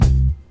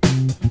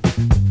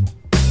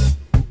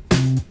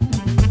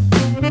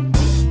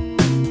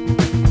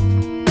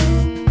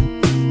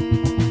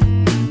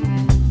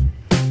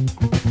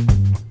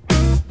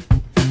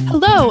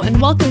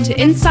Welcome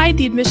to Inside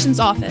the Admissions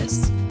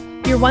Office,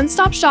 your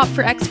one-stop shop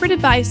for expert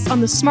advice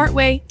on the smart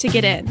way to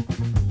get in.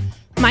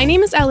 My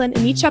name is Ellen,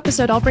 and each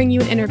episode I'll bring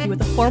you an interview with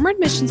a former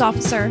admissions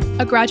officer,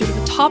 a graduate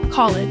of a top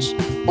college,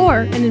 or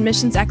an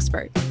admissions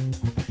expert.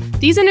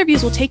 These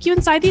interviews will take you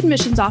inside the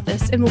admissions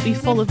office and will be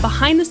full of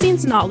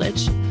behind-the-scenes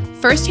knowledge,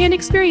 first-hand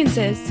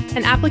experiences,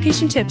 and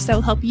application tips that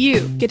will help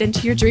you get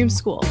into your dream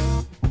school.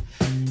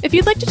 If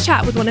you'd like to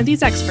chat with one of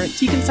these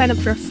experts, you can sign up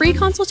for a free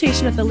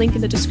consultation at the link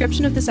in the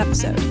description of this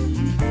episode.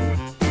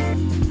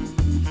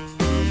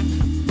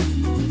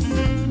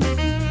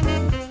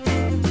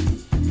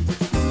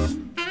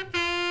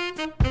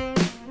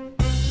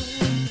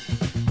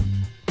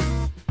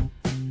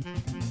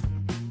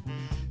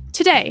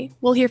 Today,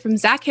 we'll hear from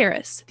Zach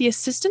Harris, the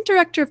Assistant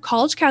Director of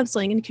College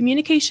Counseling and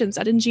Communications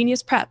at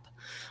Ingenious Prep,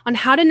 on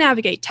how to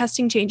navigate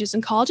testing changes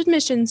in college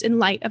admissions in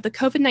light of the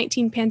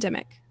COVID-19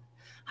 pandemic.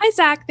 Hi,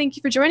 Zach. Thank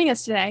you for joining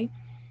us today.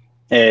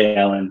 Hey,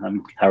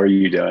 Ellen. How are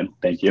you doing?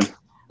 Thank you.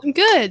 I'm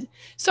good.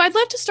 So I'd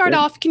love to start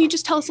off. Can you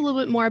just tell us a little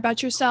bit more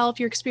about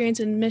yourself, your experience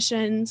in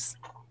admissions?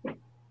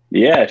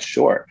 Yeah,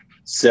 sure.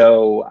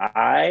 So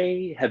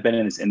I have been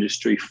in this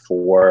industry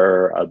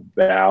for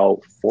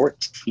about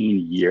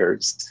 14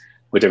 years,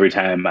 which every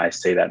time I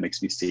say that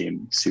makes me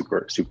seem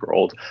super, super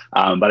old.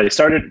 But I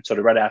started sort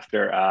of right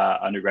after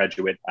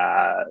undergraduate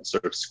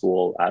sort of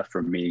school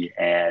for me,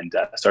 and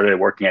started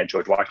working at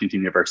George Washington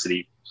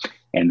University,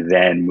 and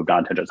then moved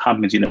on to Johns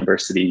Hopkins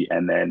University,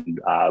 and then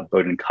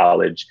Bowdoin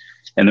College.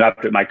 And then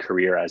after my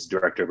career as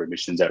director of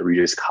admissions at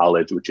Regis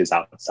College, which is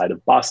outside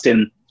of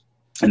Boston.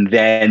 And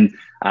then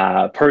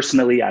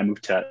personally, I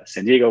moved to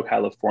San Diego,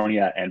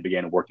 California, and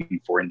began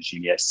working for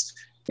Ingenious.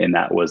 And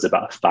that was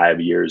about 5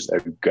 years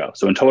ago.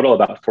 So in total,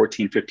 about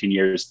 14, 15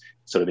 years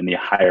sort of in the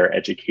higher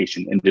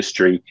education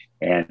industry.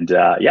 And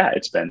yeah,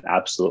 it's been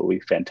absolutely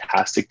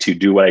fantastic to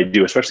do what I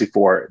do, especially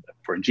for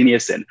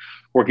Ingenious, and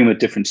working with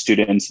different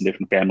students and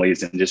different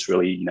families, and just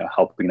really,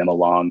 helping them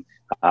along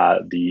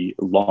the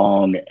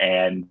long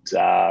and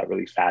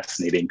really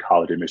fascinating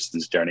college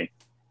admissions journey.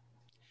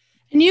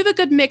 And you have a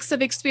good mix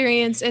of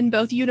experience in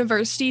both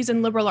universities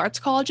and liberal arts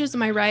colleges,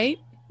 am I right?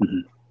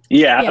 Mm-hmm.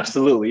 Yeah,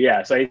 absolutely.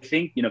 Yeah. So I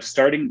think,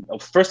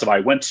 first of all,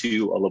 I went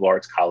to a liberal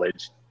arts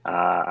college.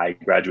 I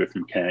graduated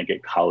from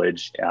Connecticut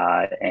College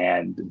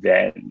and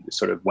then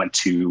sort of went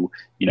to,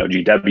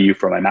 GW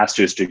for my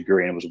master's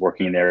degree, and was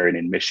working there in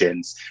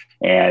admissions,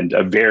 and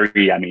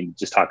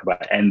just talk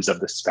about ends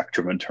of the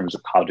spectrum in terms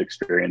of college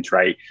experience,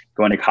 right?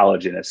 Going to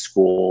college in a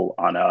school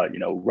on a,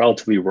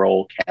 relatively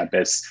rural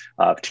campus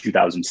of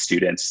 2,000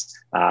 students,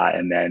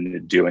 and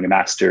then doing a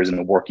master's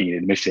and working in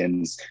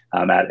admissions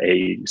at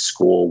a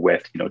school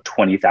with,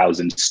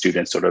 20,000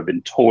 students sort of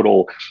in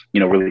total,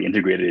 really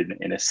integrated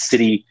in a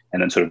city,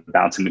 and then sort of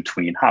bouncing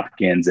between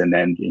Hopkins and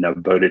then,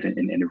 Bowdoin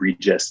and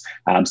Regis.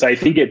 So I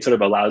think it sort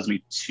of allows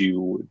me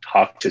to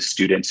talk to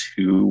students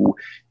who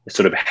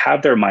sort of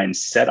have their mind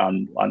set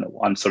on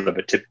sort of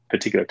a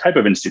particular type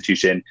of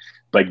institution,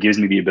 but gives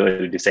me the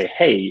ability to say,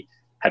 hey,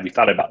 have you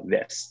thought about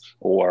this?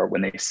 Or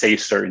when they say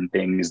certain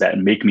things that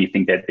make me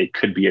think that they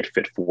could be a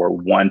fit for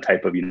one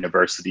type of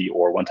university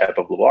or one type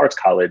of liberal arts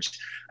college,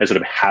 I sort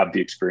of have the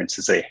experience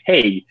to say,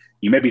 hey,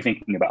 you may be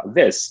thinking about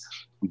this,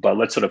 but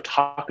let's sort of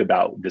talk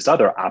about this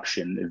other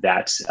option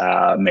that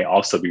may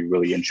also be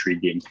really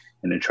intriguing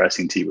and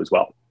interesting to you as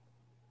well.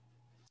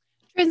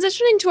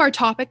 Transitioning to our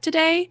topic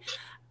today,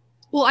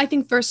 well, I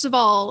think first of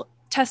all,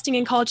 testing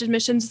in college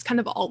admissions is kind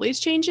of always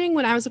changing.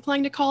 When I was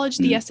applying to college,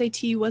 the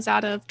SAT was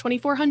out of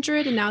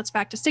 2,400 and now it's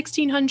back to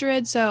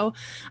 1,600. So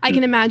I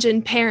can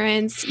imagine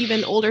parents,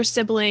 even older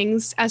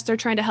siblings, as they're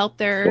trying to help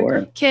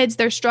their kids,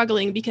 they're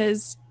struggling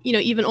because,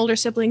 even older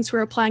siblings who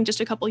were applying just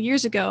a couple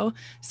years ago,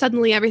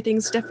 suddenly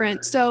everything's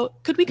different. So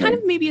could we kind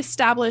of maybe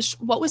establish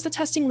what was the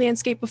testing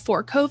landscape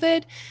before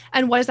COVID,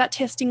 and what is that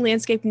testing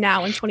landscape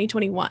now in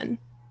 2021?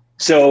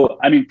 So,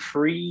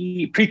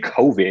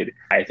 pre-COVID,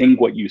 I think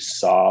what you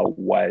saw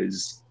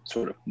was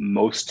sort of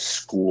most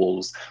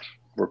schools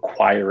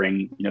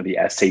requiring, the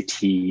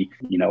SAT,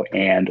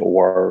 and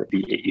or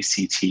the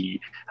ACT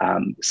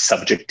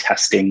subject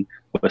testing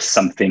was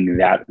something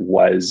that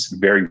was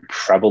very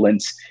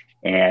prevalent.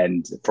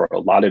 And for a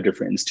lot of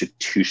different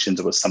institutions,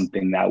 it was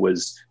something that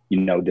was,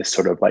 this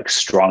sort of like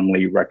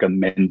strongly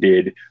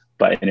recommended,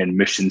 but in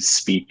admissions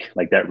speak,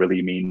 like that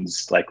really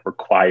means like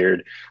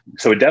required.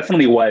 So it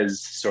definitely was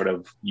sort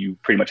of, you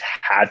pretty much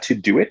had to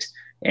do it.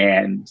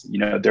 And,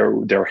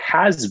 there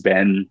has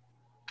been,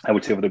 I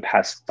would say over the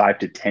past 5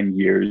 to 10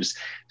 years,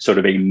 sort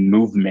of a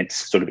movement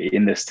sort of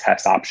in this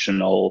test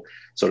optional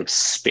sort of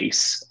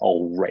space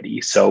already.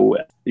 So,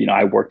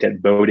 I worked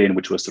at Bowdoin,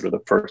 which was sort of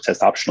the first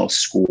test optional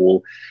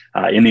school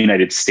in the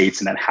United States.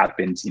 And that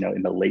happened,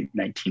 in the late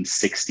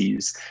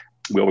 1960s.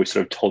 We always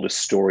sort of told a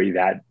story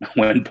that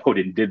when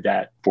Bowdoin did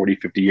that 40,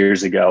 50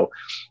 years ago,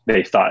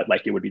 they thought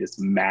like it would be this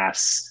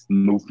mass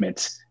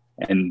movement.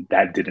 And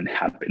that didn't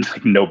happen.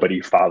 Like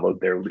nobody followed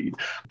their lead.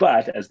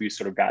 But as we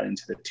sort of got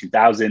into the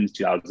 2000s,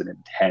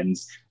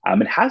 2010s,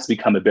 it has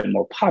become a bit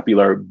more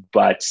popular,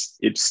 but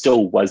it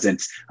still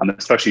wasn't,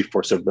 especially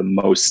for sort of the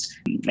most,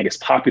 I guess,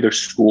 popular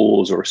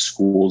schools or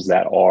schools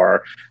that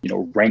are,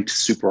 ranked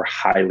super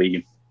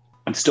highly.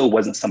 It still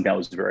wasn't something that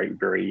was very,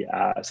 very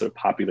sort of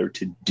popular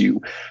to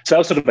do. So that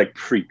was sort of like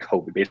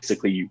pre-COVID.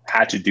 Basically, you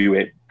had to do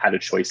it, had a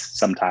choice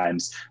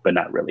sometimes, but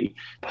not really.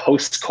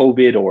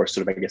 Post-COVID, or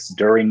sort of, I guess,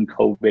 during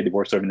COVID,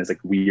 we're sort of in this like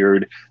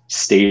weird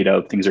state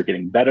of things are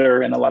getting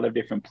better in a lot of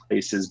different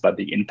places, but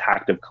the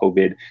impact of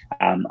COVID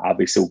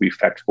obviously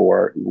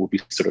will be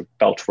sort of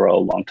felt for a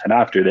long time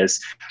after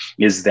this,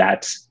 is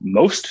that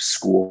most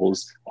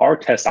schools are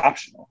test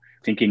optional.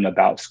 Thinking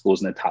about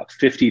schools in the top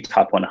 50,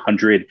 top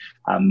 100,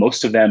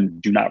 most of them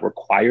do not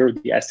require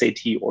the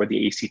SAT or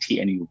the ACT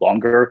any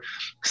longer.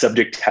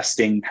 Subject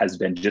testing has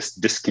been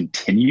just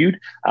discontinued,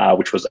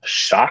 which was a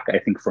shock, I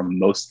think, for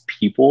most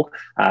people.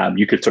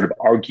 You could sort of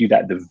argue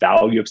that the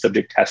value of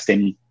subject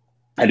testing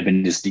had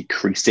been just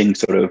decreasing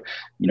sort of,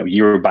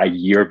 year by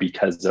year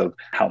because of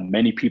how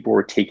many people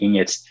were taking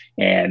it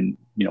and,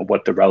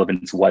 what the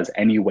relevance was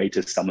anyway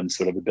to someone's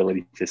sort of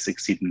ability to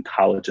succeed in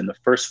college in the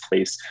first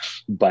place.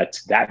 But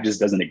that just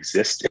doesn't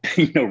exist,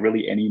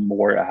 really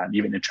anymore,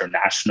 even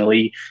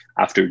internationally.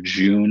 After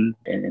June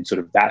and sort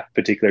of that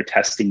particular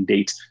testing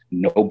date,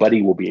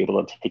 nobody will be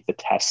able to take the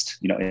test,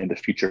 in the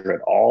future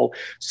at all.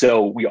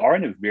 So we are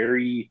in a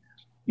very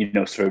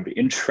sort of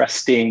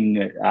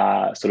interesting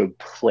sort of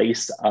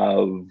place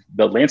of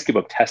the landscape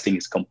of testing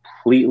is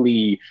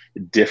completely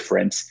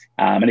different.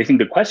 And I think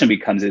the question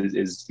becomes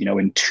is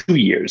in 2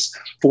 years,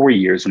 4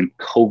 years, when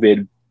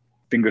COVID,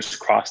 fingers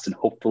crossed, and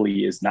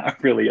hopefully is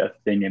not really a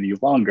thing any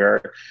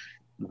longer,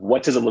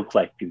 what does it look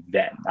like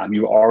then?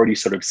 You're already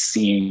sort of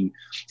seeing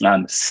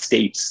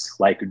states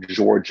like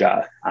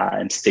Georgia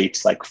and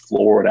states like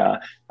Florida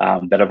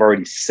that have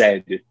already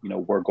said,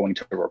 we're going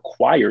to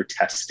require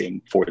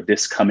testing for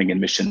this coming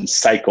admissions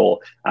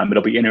cycle.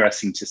 It'll be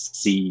interesting to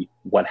see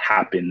what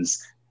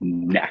happens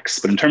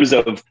next. But in terms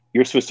of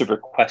your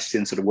specific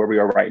question, sort of where we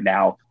are right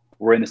now,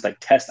 we're in this like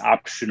test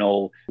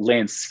optional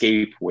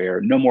landscape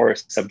where no more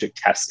subject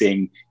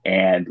testing.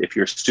 And if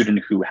you're a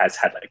student who has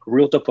had like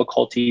real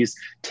difficulties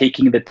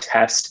taking the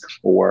test,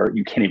 or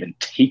you can't even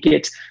take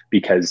it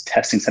because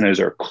testing centers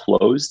are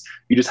closed,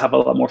 you just have a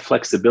lot more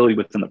flexibility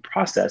within the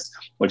process,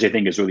 which I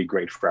think is really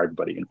great for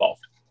everybody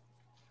involved.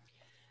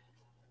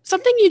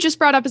 Something you just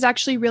brought up is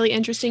actually really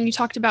interesting. You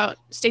talked about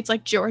states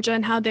like Georgia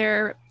and how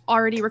they're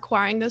already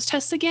requiring those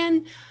tests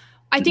again.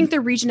 I think the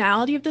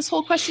regionality of this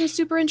whole question is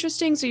super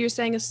interesting. So you're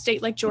saying a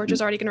state like Georgia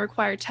is already going to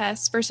require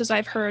tests versus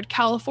I've heard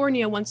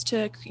California wants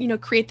to,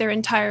 create their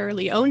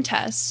entirely own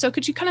tests. So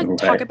could you kind of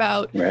talk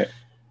about,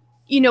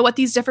 what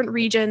these different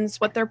regions,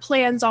 what their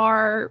plans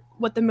are,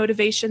 what the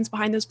motivations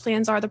behind those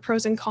plans are, the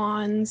pros and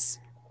cons?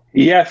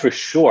 Yeah, for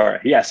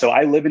sure. Yeah. So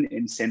I live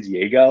in San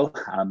Diego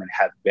and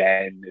have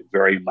been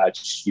very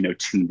much,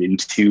 tuned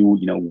into,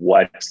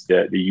 what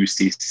the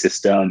UC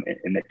system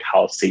and the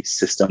Cal State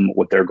system,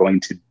 what they're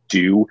going to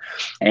do.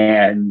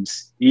 And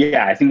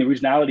yeah, I think the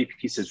regionality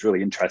piece is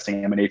really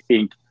interesting. I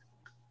think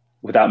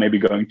without maybe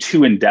going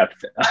too in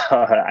depth,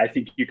 I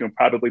think you can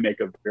probably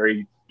make a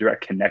very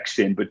direct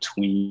connection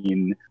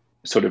between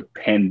sort of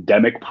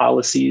pandemic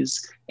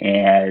policies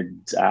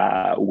and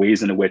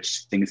ways in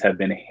which things have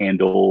been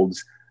handled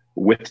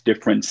with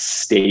different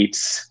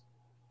states,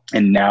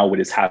 and now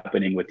what is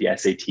happening with the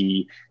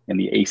SAT and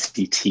the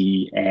ACT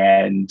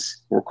and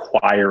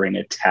requiring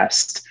a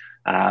test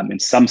in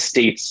some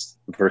states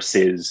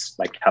versus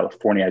like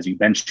California, as you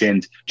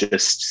mentioned,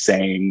 just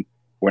saying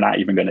we're not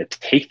even going to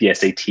take the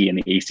SAT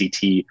and the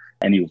ACT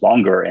any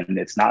longer, and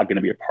it's not going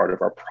to be a part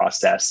of our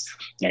process,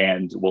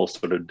 and we'll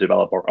sort of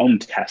develop our own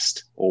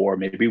test, or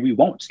maybe we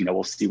won't.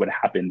 We'll see what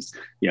happens,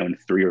 in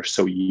 3 or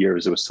so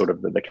years. It was sort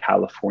of the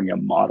California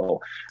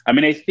model.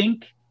 I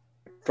think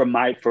from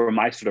my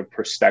sort of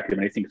perspective,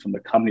 and I think from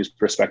the company's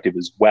perspective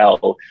as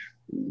well,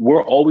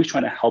 we're always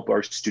trying to help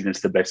our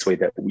students the best way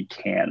that we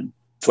can.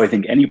 So I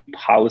think any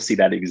policy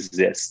that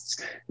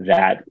exists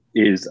that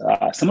is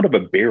somewhat of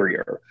a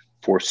barrier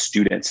for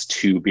students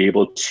to be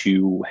able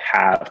to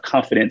have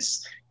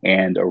confidence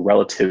and a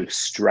relative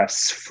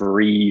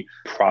stress-free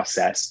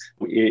process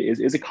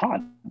is a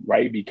con,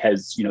 right?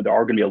 Because, there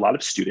are going to be a lot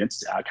of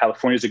students.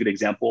 California is a good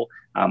example.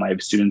 I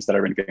have students that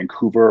are in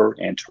Vancouver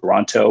and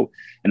Toronto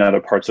and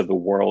other parts of the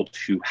world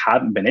who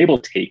haven't been able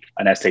to take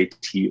an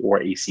SAT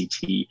or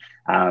ACT,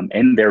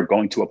 and they're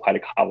going to apply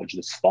to college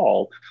this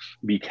fall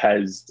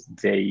because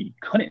they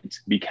couldn't,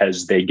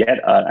 because they get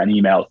an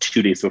email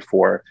 2 days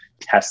before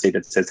test day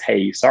that says,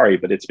 hey, sorry,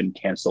 but it's been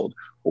canceled,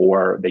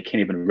 or they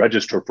can't even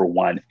register for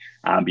one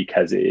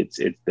because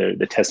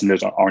the test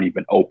centers aren't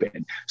even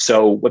open.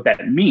 So what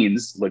that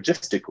means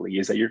logistically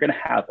is that you're going to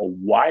have a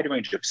wide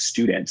range of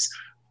students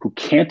who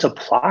can't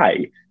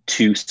apply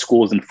to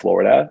schools in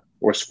Florida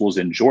or schools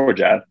in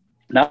Georgia,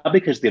 not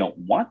because they don't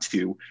want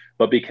to,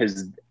 but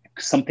because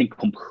something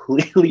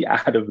completely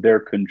out of their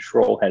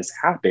control has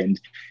happened,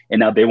 and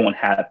now they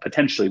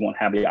potentially won't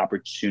have the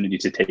opportunity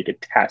to take a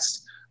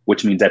test,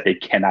 which means that they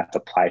cannot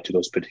apply to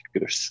those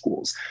particular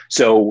schools.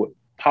 So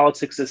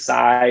politics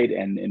aside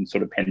and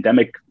sort of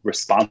pandemic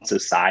response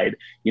aside,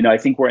 I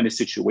think we're in a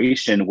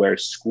situation where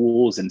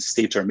schools and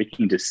states are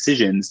making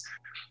decisions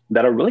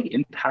that are really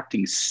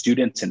impacting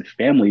students and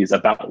families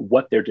about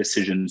what their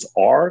decisions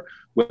are,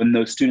 when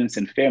those students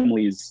and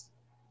families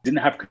didn't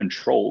have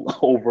control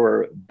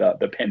over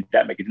the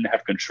pandemic. It didn't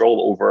have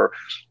control over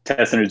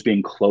test centers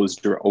being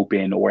closed or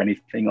open or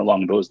anything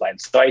along those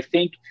lines. So I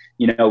think,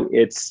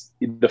 it's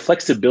the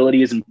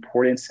flexibility is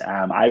important.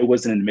 I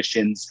was in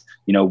admissions,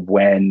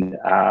 when,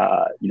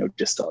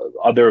 just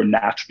other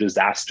natural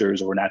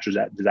disasters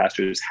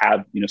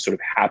have, sort of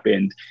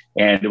happened.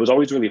 And it was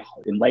always really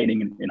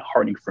enlightening and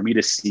heartening for me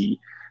to see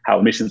how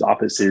admissions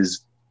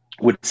offices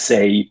would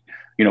say,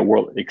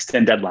 we'll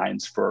extend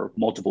deadlines for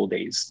multiple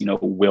days,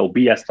 we'll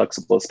be as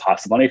flexible as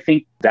possible. And I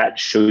think that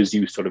shows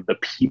you sort of the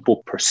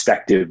people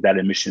perspective that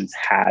admissions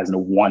has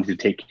and wanting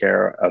to take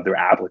care of their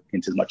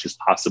applicants as much as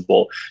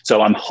possible.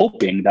 So I'm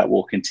hoping that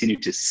we'll continue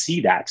to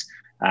see that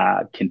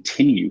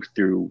continue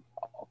through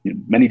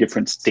many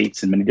different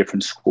states and many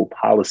different school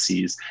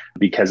policies,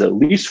 because at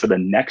least for the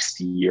next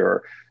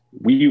year,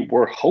 we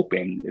were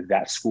hoping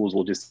that schools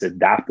will just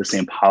adapt the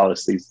same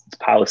policies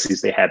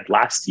they had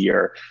last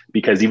year,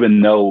 because even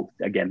though,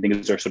 again,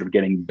 things are sort of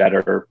getting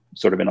better,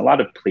 sort of in a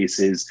lot of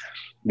places,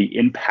 the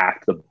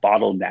impact, the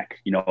bottleneck,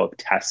 of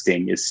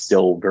testing is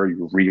still very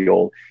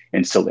real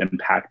and still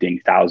impacting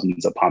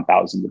thousands upon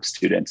thousands of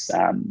students,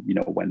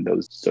 when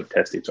those sort of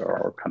test dates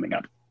are coming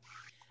up.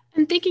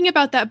 And thinking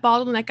about that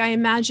bottleneck, I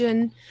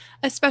imagine,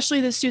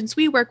 especially the students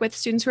we work with,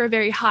 students who are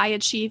very high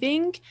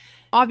achieving,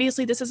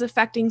 obviously this is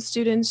affecting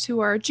students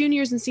who are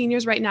juniors and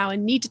seniors right now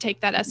and need to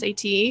take that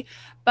SAT.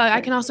 But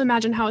I can also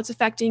imagine how it's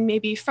affecting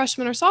maybe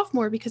freshman or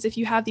sophomore, because if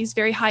you have these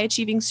very high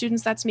achieving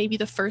students, that's maybe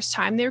the first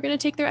time they're going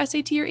to take their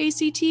SAT or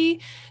ACT.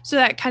 So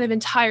that kind of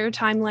entire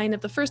timeline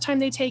of the first time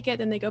they take it,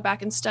 then they go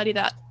back and study,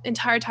 that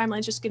entire timeline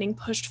is just getting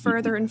pushed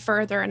further and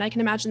further. And I can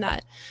imagine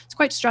that it's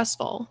quite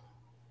stressful.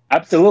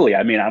 Absolutely.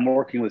 I mean, I'm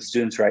working with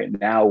students right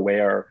now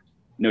where,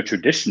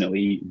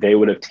 traditionally they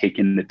would have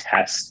taken the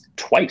test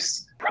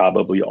twice,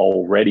 probably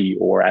already,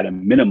 or at a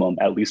minimum,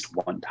 at least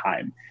one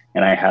time.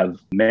 And I have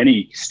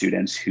many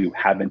students who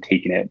haven't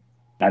taken it,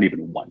 not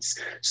even once.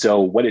 So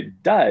what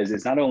it does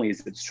is not only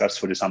is it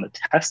stressful just on the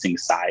testing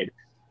side,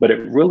 but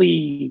it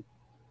really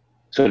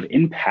sort of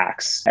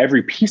impacts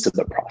every piece of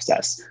the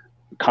process.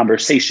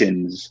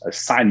 Conversations,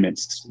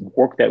 assignments,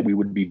 work that we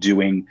would be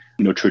doing,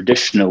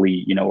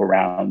 traditionally,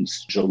 around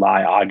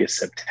July, August,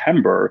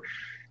 September,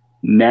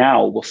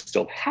 now will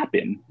still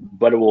happen,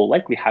 but it will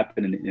likely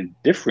happen in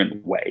a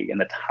different way. And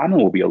the timing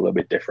will be a little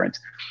bit different,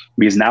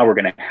 because now we're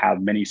going to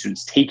have many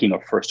students taking a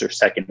first or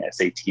second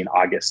SAT in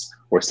August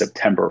or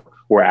September.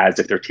 Whereas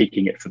if they're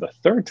taking it for the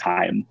third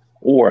time,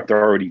 or if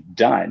they're already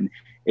done,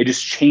 it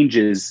just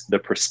changes the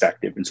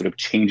perspective and sort of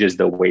changes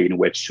the way in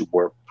which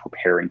we're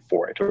preparing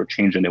for it, or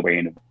changing the way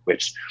in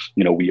which,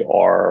 we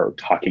are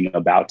talking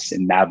about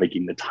and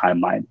navigating the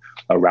timeline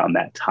around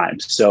that time.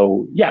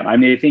 So yeah, I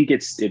mean, I think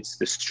it's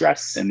the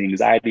stress and the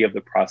anxiety of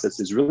the process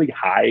is really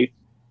high,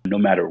 no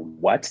matter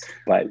what.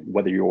 But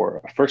whether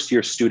you're a first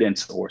year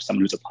student or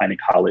someone who's applying to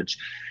college,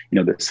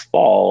 this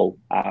fall,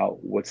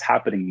 what's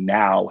happening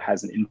now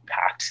has an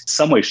impact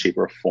some way, shape,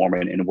 or form.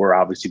 And we're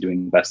obviously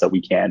doing the best that we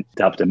can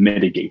to help to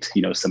mitigate,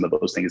 some of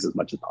those things as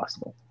much as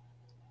possible.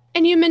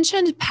 And you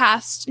mentioned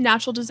past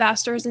natural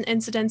disasters and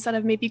incidents that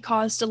have maybe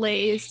caused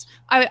delays,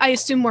 I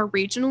assume more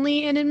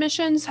regionally in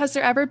admissions. Has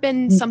there ever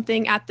been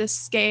something at this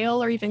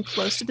scale or even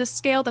close to this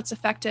scale that's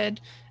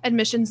affected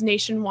admissions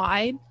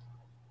nationwide?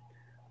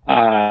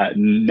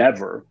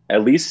 Never,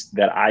 at least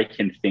that I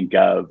can think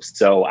of.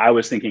 So I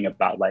was thinking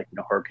about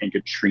Hurricane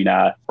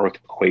Katrina,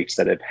 earthquakes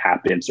that have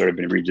happened sort of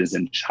in regions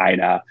in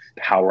China,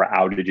 power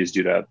outages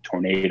due to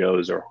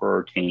tornadoes or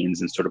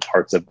hurricanes in sort of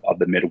parts of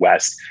the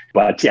Midwest.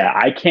 But yeah,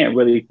 I can't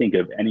really think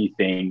of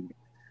anything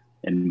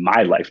in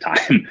my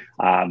lifetime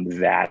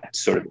that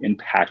sort of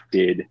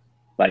impacted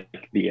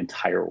the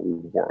entire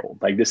world.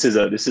 This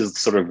is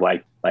sort of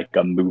like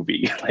a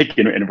movie,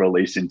 in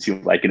relation to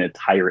an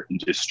entire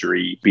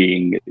industry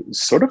being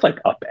sort of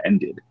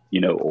upended,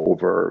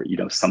 over,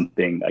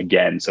 something,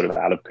 again, sort of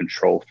out of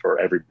control for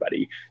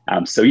everybody.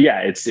 So yeah,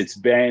 it's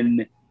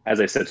been,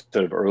 as I said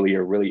sort of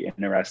earlier, really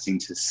interesting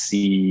to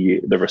see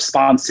the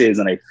responses.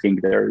 And I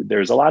think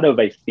there's a lot of,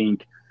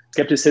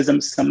 skepticism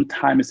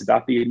sometimes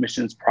about the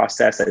admissions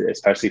process,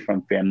 especially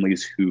from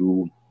families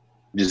who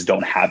just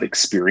don't have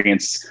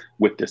experience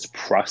with this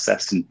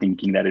process and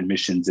thinking that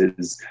admissions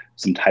is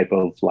some type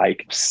of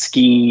like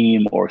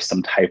scheme or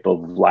some type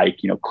of like,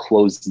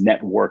 closed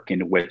network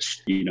in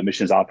which,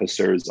 admissions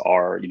officers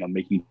are,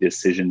 making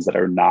decisions that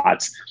are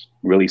not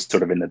really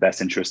sort of in the best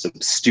interest of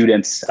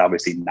students.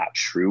 Obviously not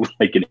true,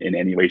 like in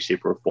any way,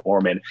 shape, or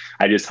form. And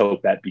I just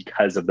hope that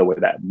because of the way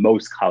that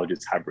most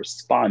colleges have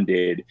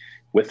responded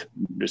with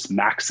just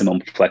maximum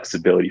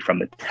flexibility from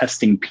the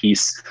testing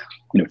piece,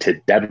 to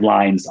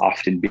deadlines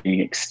often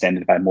being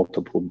extended by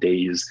multiple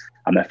days,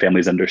 that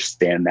families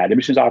understand that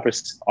admissions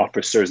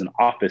officers and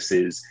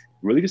offices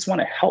really just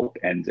want to help.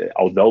 And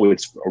although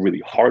it's a really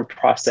hard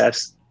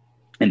process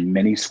and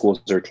many schools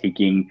are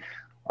taking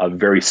a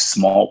very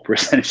small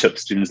percentage of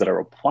students that are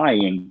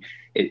applying,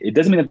 it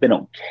doesn't mean that they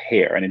don't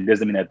care. And it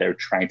doesn't mean that they're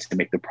trying to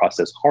make the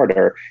process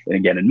harder. And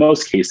again, in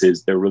most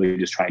cases, they're really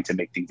just trying to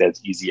make things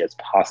as easy as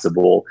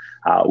possible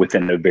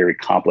within a very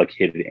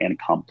complicated and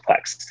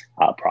complex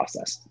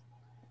process.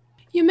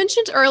 You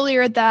mentioned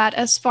earlier that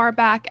as far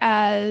back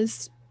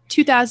as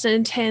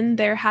 2010,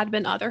 there had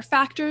been other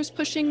factors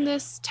pushing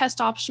this test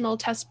optional,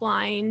 test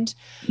blind.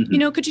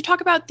 Mm-hmm. Could you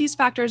talk about these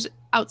factors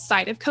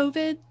outside of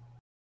COVID?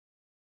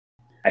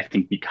 I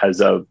think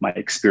because of my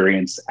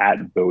experience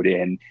at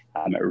Bowdoin,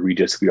 at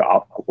Regis,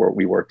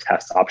 we were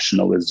test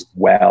optional as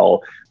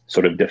well.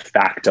 Sort of de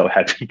facto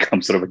had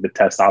become sort of like the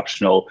test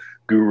optional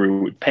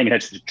guru, paying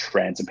attention to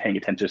trends and paying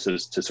attention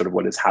to sort of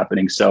what is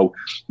happening. So,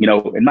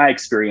 in my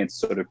experience,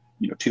 sort of,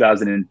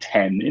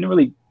 2010, and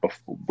really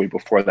way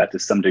before that to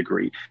some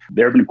degree,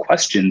 there have been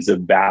questions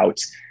about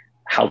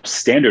how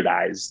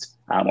standardized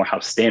or how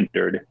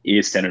standard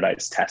is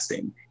standardized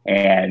testing,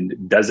 and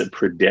does it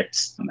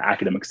predict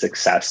academic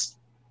success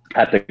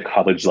at the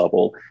college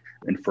level,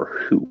 and for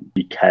who?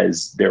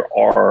 Because there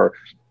are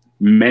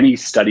many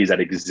studies that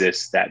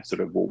exist that sort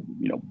of will,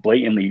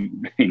 blatantly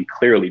and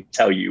clearly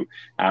tell you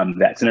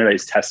that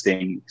standardized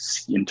testing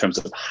in terms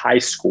of high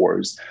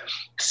scores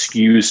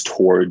skews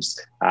towards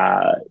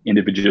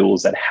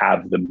individuals that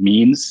have the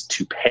means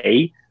to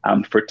pay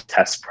for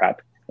test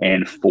prep,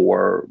 and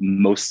for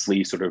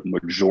mostly sort of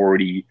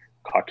majority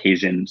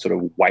Caucasian sort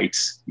of white,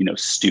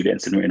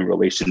 students in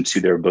relation to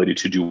their ability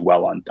to do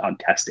well on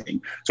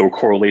testing. So a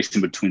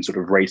correlation between sort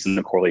of race and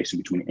a correlation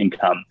between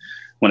income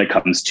when it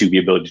comes to the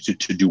ability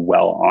to do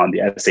well on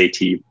the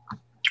SAT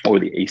or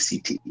the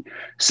ACT.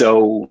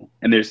 So,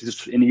 and there's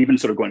this, and even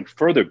sort of going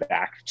further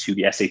back to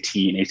the SAT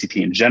and ACT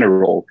in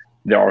general,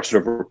 there are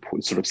sort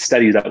of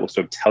studies that will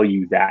sort of tell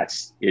you that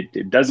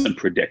it doesn't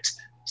predict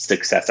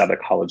success at the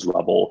college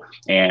level,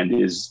 and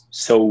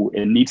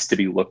it needs to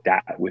be looked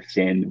at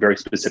within very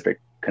specific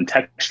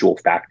contextual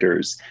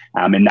factors,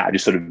 and not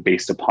just sort of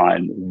based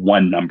upon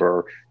one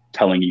number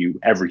telling you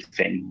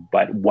everything,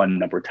 but one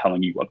number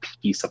telling you a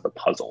piece of the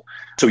puzzle.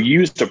 So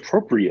used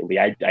appropriately,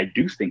 I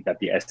do think that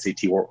the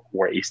SAT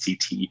or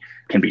ACT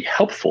can be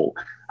helpful.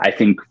 I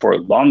think for a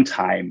long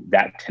time,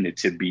 that tended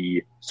to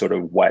be sort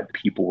of what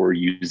people were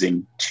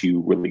using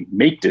to really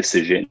make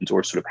decisions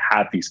or sort of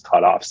have these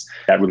cutoffs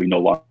that really no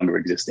longer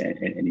exist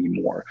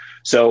anymore.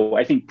 So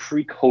I think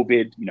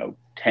pre-COVID,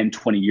 10,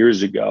 20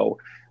 years ago,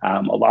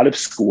 a lot of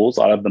schools, a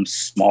lot of them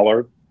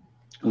smaller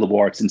liberal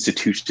arts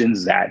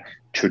institutions that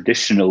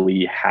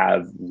traditionally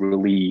have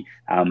really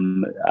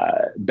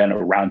been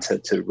around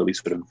to really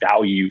sort of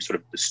value sort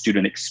of the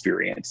student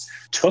experience,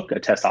 took a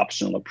test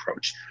optional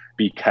approach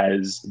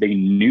because they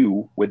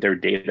knew with their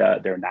data,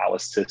 their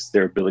analysis,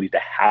 their ability to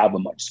have a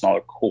much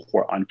smaller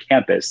cohort on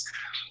campus,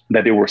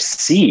 that they were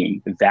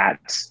seeing that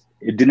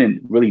it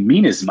didn't really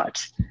mean as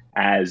much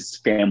as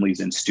families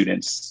and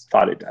students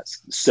thought it does.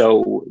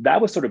 So that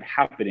was sort of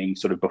happening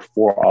sort of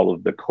before all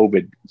of the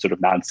COVID sort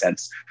of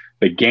nonsense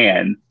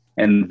began.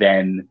 And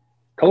then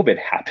COVID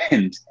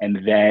happened.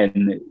 And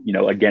then,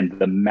 again,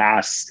 the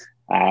mass,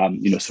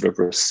 sort of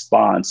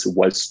response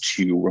was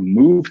to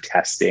remove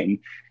testing.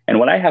 And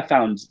what I have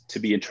found to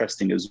be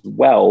interesting as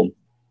well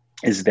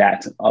is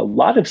that a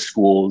lot of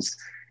schools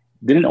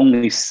didn't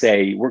only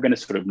say, we're going to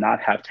sort of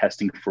not have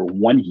testing for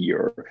 1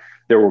 year.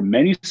 There were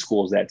many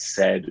schools that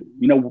said,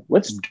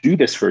 let's do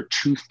this for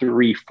 2,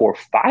 3, 4,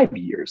 5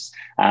 years.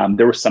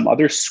 There were some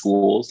other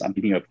schools, I'm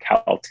thinking of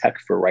Caltech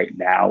for right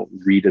now,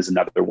 Reed is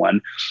another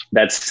one,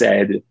 that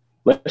said,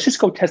 let's just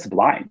go test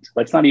blind.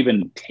 Let's not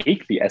even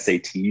take the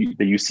SAT, the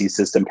UC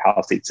system,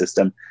 Cal State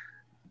system,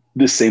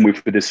 the same way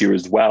for this year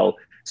as well.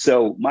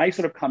 So my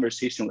sort of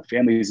conversation with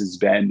families has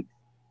been,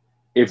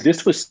 if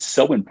this was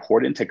so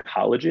important to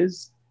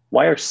colleges,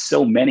 why are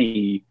so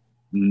many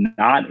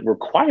not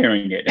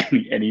requiring it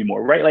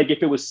anymore, right? Like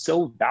if it was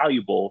so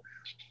valuable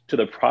to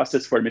the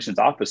process for admissions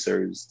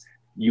officers,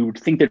 you would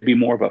think there'd be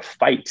more of a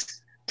fight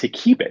to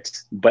keep it.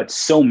 But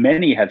so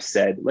many have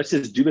said, let's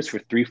just do this for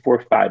 3,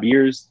 4, 5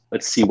 years.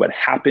 Let's see what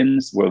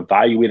happens. We'll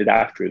evaluate it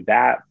after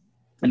that.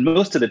 And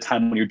most of the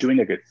time when you're doing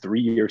like a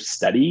 3-year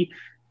study,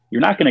 you're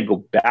not going to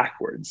go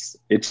backwards.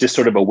 It's just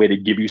sort of a way to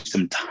give you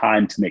some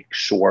time to make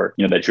sure,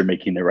 that you're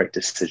making the right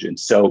decision.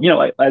 So,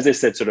 as I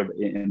said, sort of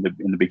in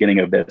the beginning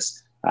of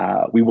this,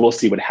 we will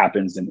see what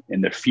happens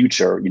in the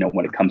future,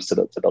 when it comes to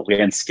the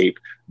landscape.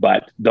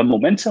 But the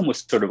momentum was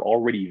sort of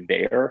already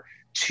there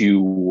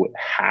to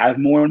have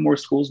more and more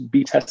schools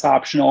be test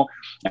optional.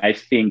 I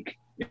think,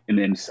 and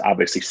then it's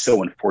obviously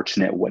so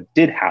unfortunate what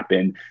did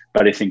happen,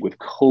 but I think with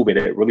COVID,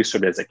 it really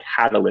served as a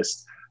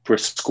catalyst for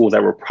schools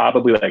that were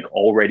probably like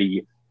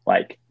already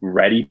like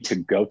ready to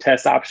go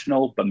test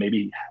optional, but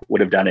maybe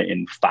would have done it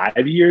in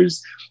 5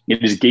 years.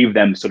 It just gave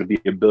them sort of the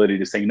ability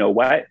to say, you know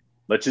what,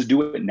 let's just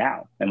do it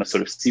now and let's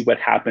sort of see what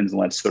happens, and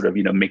let's sort of,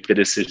 make the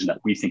decision that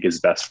we think is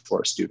best for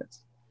our students.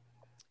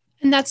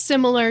 And that's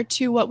similar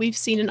to what we've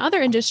seen in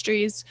other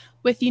industries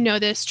with,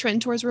 this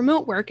trend towards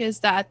remote work, is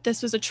that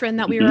this was a trend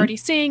that we were already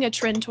seeing, a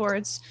trend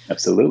towards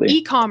absolutely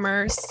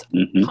e-commerce,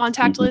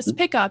 contactless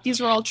pickup.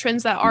 These were all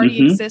trends that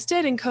already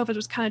existed, and COVID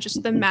was kind of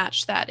just the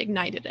match that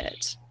ignited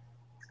it.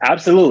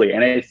 Absolutely.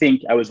 And I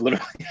think I was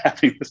literally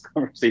having this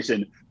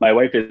conversation. My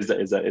wife is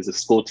a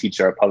school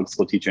teacher, a public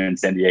school teacher in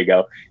San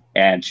Diego,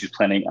 and she's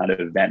planning on an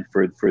event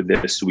for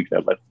this week,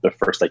 that the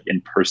first like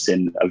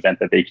in-person event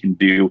that they can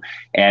do.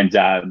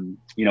 And,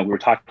 we were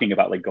talking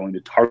about like going to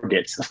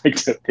Target like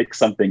to pick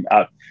something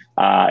up.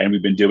 And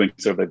we've been doing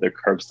sort of like the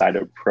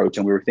curbside approach.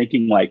 And we were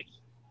thinking like,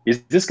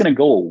 is this going to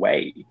go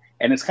away?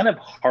 And it's kind of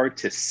hard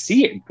to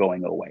see it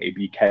going away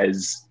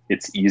because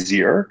it's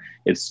easier,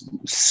 it's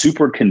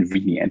super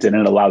convenient, and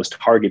it allows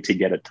Target to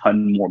get a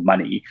ton more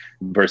money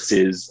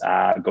versus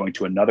going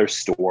to another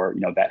store,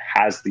 that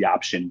has the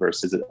option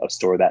versus a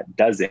store that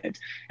doesn't.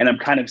 And I'm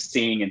kind of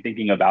seeing and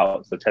thinking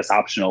about the test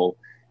optional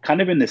kind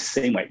of in the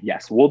same way.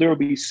 Yes, will there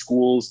be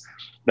schools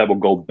that will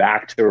go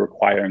back to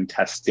requiring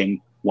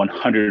testing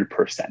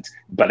 100%?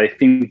 But I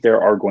think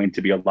there are going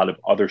to be a lot of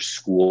other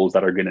schools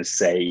that are going to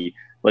say,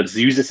 let's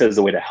use this as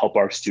a way to help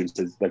our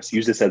students. Let's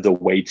use this as a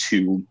way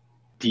to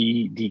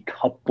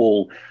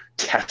decouple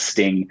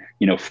testing,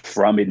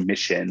 from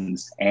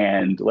admissions,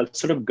 and let's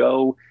sort of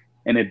go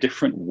in a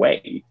different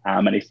way.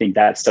 And I think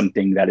that's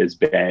something that has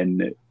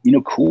been,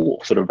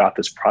 cool sort of about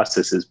this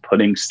process, is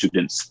putting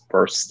students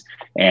first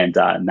and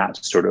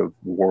not sort of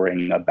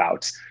worrying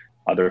about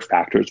other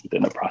factors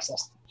within the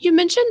process. You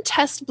mentioned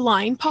test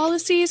blind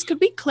policies. Could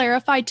we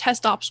clarify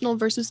test optional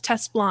versus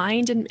test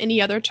blind and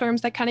any other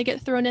terms that kind of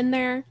get thrown in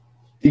there?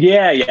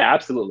 Yeah,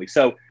 absolutely.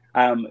 So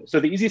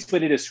the easiest way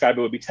to describe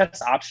it would be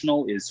test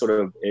optional is sort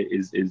of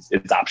is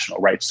optional,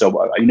 right?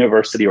 So a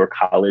university or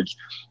college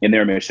in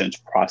their admissions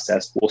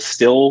process will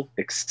still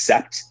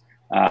accept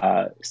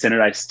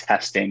standardized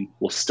testing,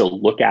 will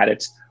still look at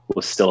it,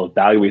 will still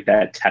evaluate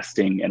that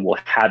testing, and will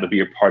have it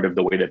be a part of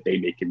the way that they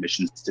make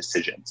admissions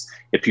decisions.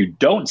 If you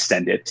don't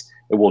send it,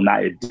 it will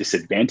not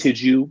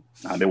disadvantage you.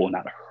 It will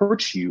not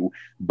hurt you.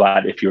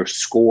 But if your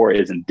score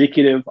is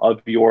indicative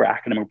of your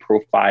academic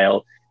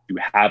profile, you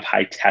have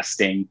high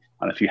testing,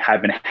 if you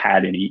haven't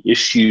had any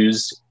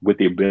issues with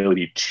the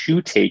ability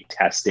to take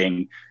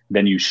testing,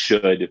 then you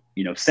should,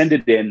 send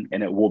it in,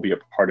 and it will be a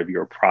part of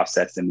your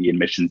process in the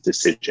admissions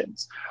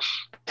decisions.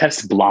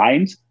 Test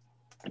blind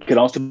can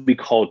also be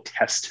called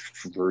test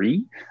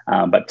free,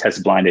 but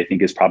test blind, I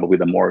think, is probably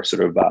the more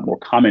sort of more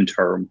common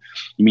term.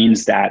 It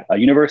means that a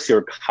university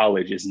or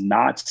college is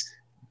not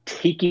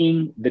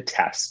taking the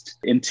test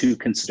into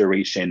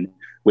consideration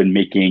when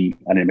making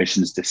an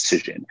admissions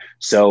decision.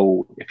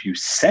 So if you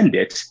send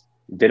it,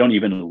 they don't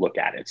even look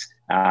at it.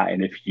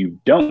 And if you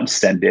don't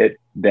send it,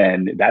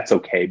 then that's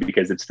okay,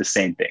 because it's the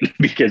same thing,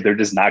 because they're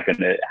just not going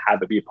to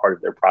have it be a part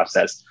of their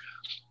process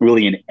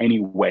really in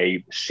any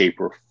way, shape,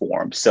 or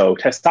form. So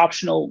test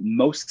optional,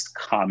 most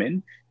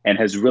common, and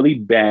has really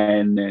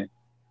been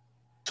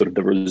sort of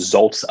the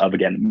results of,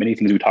 again, many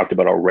things we talked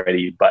about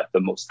already, but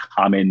the most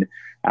common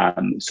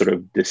sort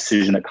of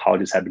decision that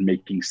colleges have been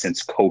making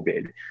since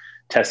COVID.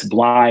 Test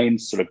blind,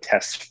 sort of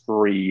test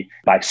free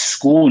by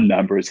school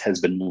numbers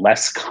has been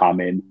less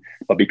common,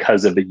 but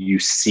because of the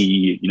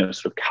UC,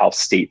 sort of Cal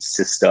State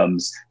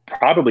systems,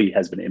 probably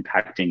has been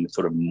impacting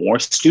sort of more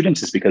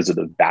students, is because of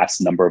the vast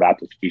number of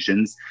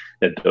applications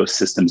that those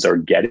systems are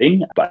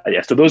getting. But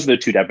yeah, so those are the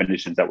two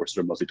definitions that we're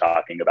sort of mostly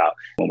talking about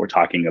when we're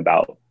talking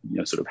about,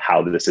 sort of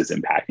how this is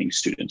impacting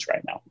students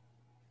right now.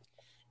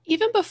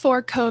 Even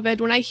before COVID,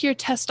 when I hear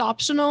test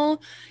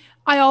optional,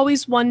 I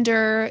always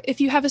wonder,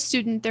 if you have a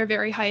student, they're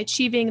very high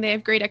achieving, they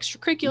have great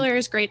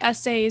extracurriculars, great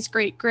essays,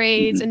 great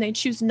grades, and they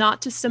choose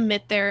not to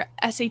submit their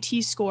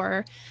SAT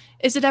score.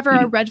 Is it ever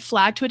a red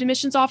flag to an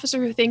admissions officer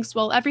who thinks,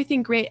 well,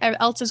 everything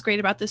else is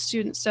great about this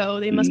student, so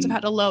they must have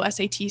had a low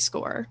SAT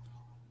score?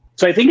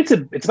 So I think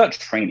it's about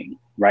training,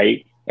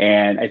 right?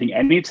 And I think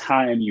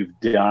anytime you've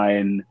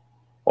done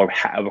or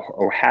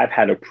have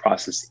had a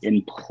process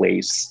in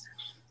place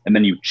and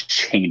then you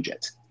change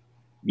it,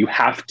 you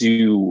have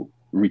to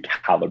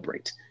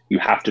recalibrate. You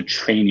have to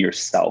train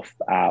yourself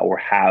or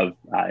have,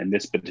 in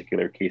this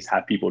particular case,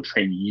 have people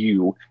train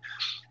you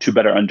to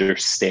better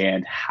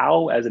understand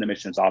how, as an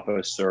admissions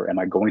officer, am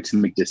I going to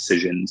make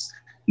decisions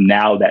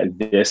now that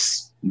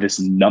this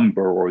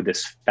number or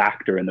this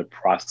factor in the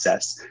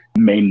process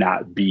may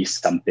not be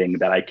something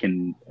that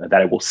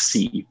I will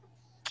see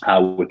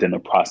within the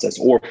process,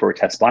 or for a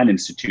test blind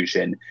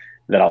institution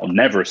that I'll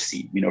never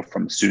see,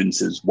 from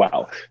students as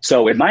well.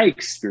 So in my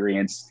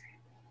experience,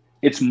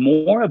 it's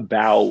more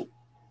about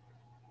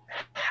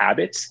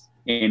habits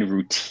in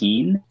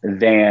routine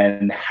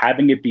than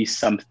having it be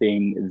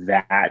something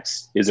that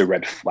is a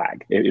red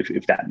flag,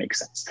 if that makes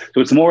sense.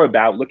 So it's more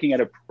about looking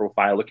at a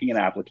profile, looking at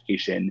an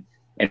application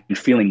and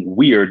feeling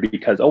weird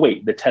because, oh,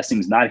 wait, the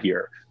testing's not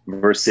here,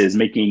 versus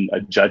making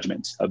a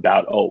judgment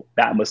about, oh,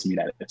 that must mean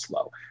that it's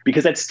low,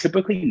 because that's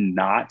typically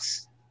not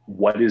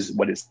what is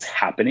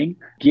happening.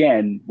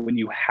 Again, when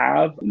you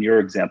have, in your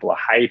example, a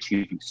high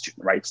achieving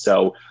student, right?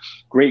 So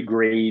great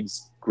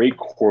grades, great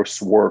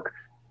coursework,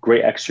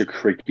 great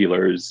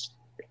extracurriculars,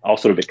 I'll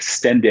sort of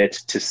extend it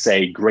to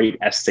say great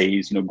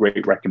essays,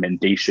 great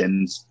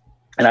recommendations.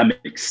 And I'm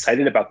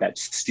excited about that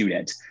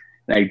student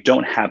and I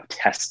don't have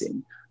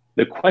testing.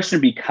 The question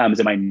becomes,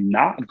 am I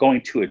not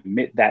going to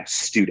admit that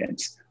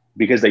student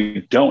because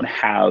they don't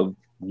have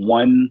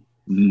one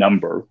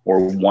number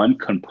or one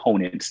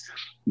component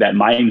that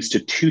my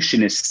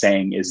institution is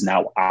saying is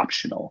now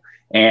optional?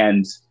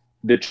 And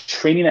the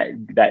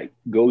training that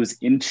goes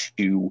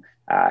into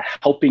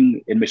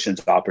helping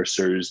admissions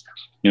officers,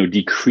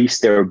 decrease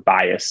their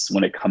bias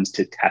when it comes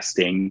to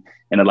testing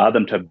and allow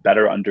them to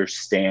better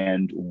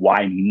understand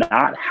why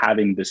not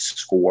having the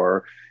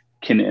score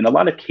can, in a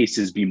lot of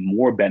cases, be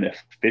more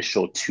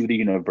beneficial to the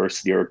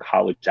university or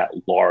college at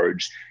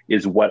large,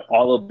 is what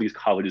all of these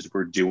colleges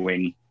were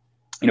doing,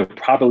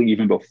 probably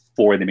even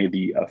before they made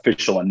the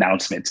official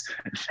announcement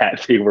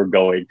that they were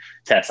going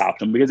test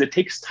optional, because it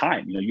takes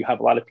time. You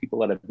have a lot of people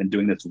that have been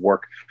doing this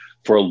work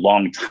for a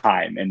long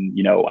time. And,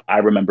 I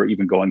remember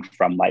even going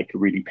from like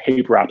reading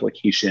paper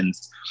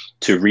applications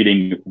to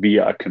reading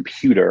via a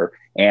computer.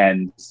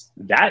 And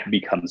that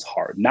becomes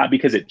hard, not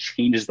because it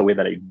changes the way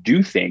that I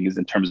do things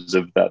in terms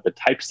of the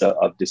types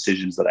of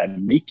decisions that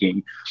I'm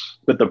making,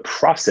 but the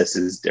process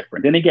is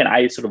different. And again,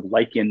 I sort of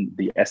liken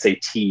the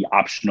SAT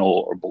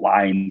optional or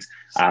blind,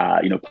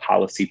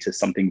 policy to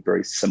something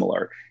very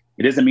similar.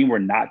 It doesn't mean we're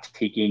not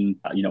taking,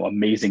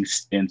 amazing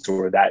students,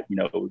 or that,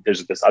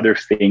 there's this other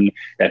thing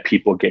that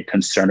people get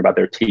concerned about.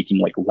 They're taking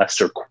like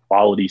lesser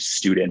quality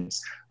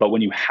students. But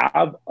when you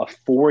have a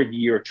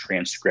 4-year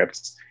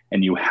transcript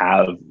and you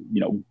have,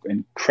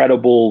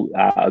 incredible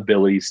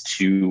abilities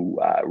to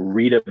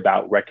read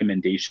about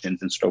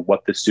recommendations and sort of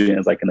what the student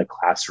is like in the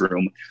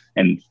classroom,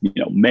 and,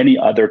 many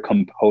other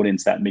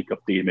components that make up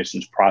the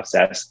admissions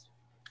process,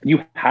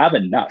 you have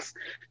enough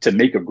to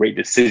make a great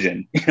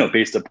decision,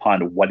 based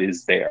upon what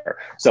is there.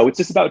 So it's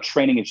just about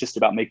training. It's just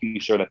about making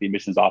sure that the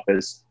admissions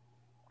office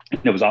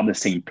was on the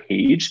same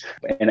page.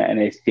 And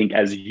I think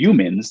as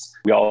humans,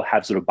 we all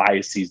have sort of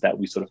biases that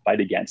we sort of fight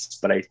against.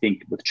 But I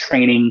think with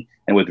training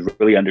and with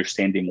really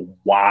understanding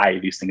why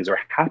these things are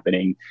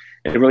happening,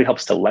 it really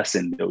helps to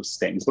lessen those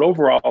things. But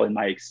overall, in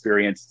my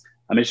experience,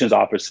 admissions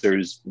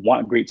officers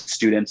want great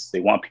students. They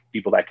want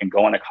people that can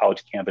go on a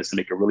college campus and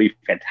make a really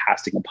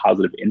fantastic and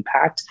positive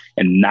impact.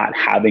 And not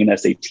having an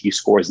SAT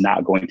score is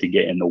not going to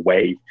get in the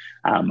way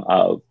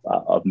of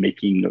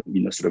making,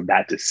 sort of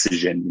that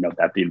decision,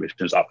 that the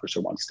admissions officer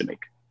wants to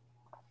make.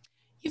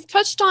 You've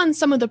touched on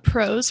some of the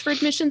pros for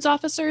admissions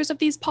officers of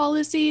these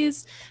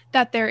policies,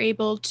 that they're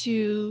able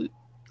to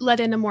let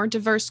in a more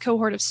diverse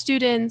cohort of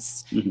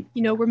students,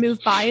 remove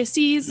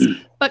biases.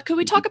 But could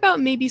we talk about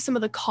maybe some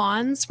of the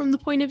cons from the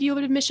point of view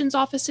of admissions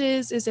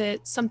offices? Is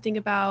it something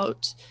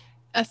about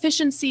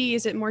efficiency?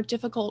 Is it more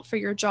difficult for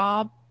your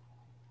job?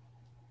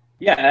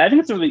 Yeah, I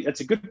think that's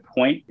a good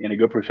point and a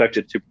good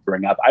perspective to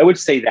bring up. I would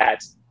say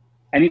that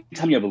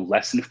anytime you have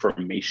less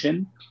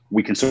information,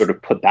 we can sort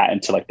of put that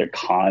into like the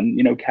con,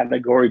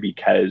 category,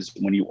 because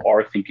when you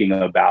are thinking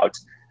about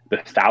the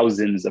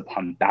thousands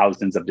upon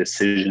thousands of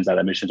decisions that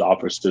admissions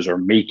officers are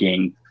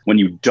making, when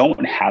you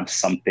don't have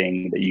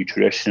something that you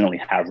traditionally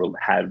have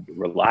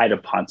relied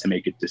upon to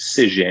make a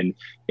decision,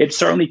 it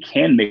certainly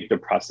can make the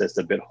process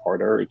a bit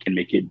harder. It can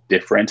make it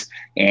different,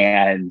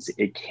 and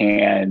it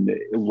can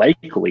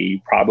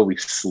likely probably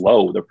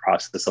slow the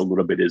process a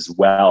little bit as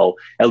well,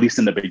 at least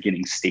in the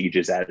beginning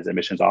stages, as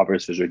admissions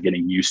officers are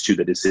getting used to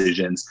the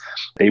decisions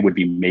they would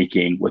be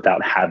making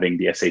without having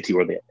the SAT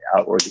or the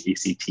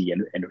ACT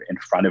in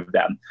front of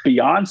them.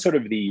 Beyond sort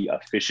of the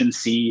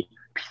efficiency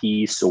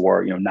piece,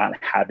 or not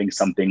having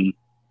something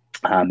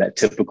that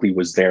typically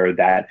was there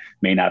that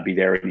may not be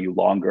there any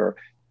longer,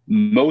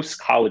 most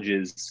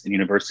colleges and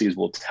universities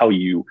will tell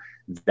you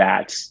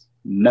that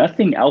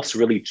nothing else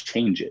really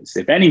changes.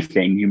 If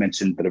anything, you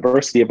mentioned the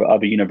diversity of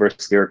a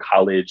university or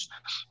college.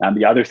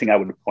 The other thing I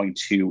would point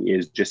to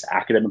is just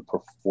academic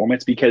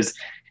performance, because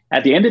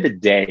at the end of the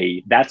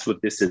day, that's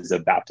what this is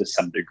about to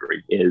some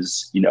degree,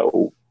 is,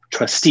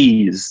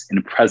 trustees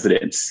and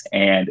presidents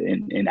and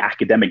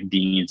academic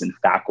deans and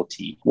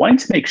faculty wanting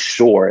to make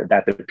sure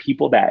that the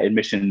people that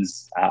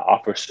admissions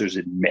officers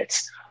admit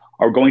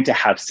are going to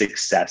have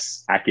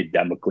success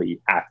academically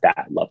at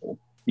that level.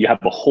 You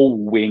have a whole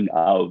wing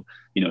of,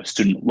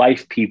 student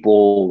life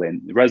people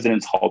and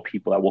residence hall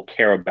people that will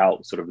care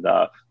about sort of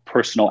the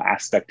personal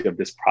aspect of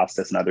this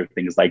process and other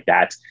things like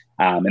that.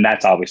 And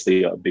that's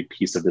obviously a big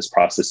piece of this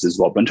process as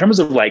well. But in terms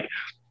of like,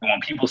 when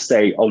people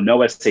say, oh,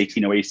 no SAT,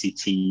 no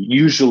ACT,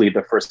 usually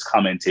the first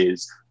comment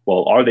is,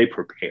 well, are they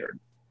prepared?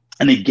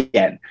 And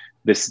again,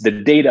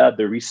 the data,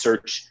 the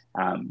research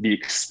the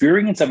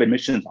experience of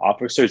admissions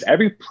officers,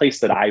 every place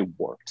that I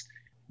worked,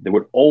 there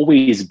would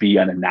always be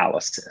an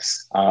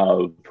analysis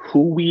of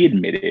who we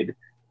admitted,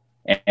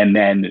 and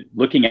then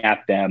looking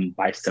at them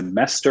by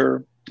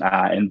semester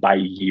and by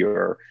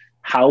year,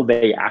 how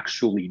they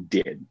actually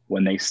did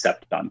when they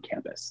stepped on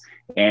campus.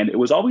 And it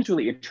was always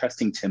really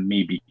interesting to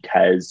me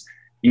because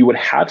you would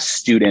have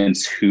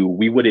students who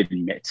we would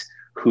admit,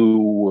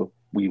 who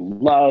we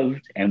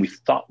loved and we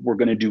thought were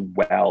going to do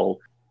well,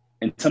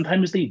 and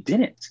sometimes they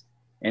didn't.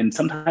 And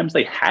sometimes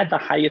they had the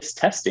highest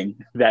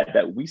testing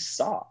that we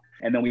saw.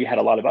 And then we had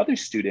a lot of other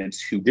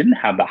students who didn't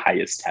have the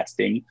highest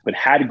testing, but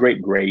had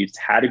great grades,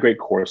 had a great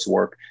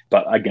coursework.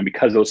 But again,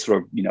 because those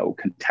sort of,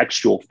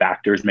 contextual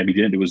factors, maybe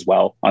didn't do as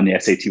well on the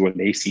SAT or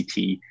the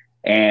ACT.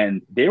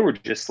 And they were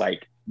just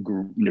like,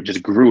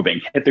 just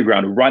grooving, hit the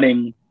ground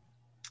running,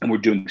 and we're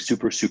doing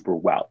super, super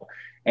well.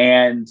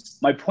 And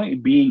my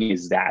point being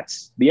is that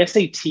the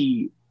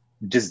SAT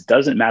just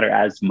doesn't matter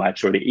as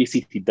much, or the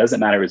ACT doesn't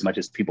matter as much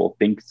as people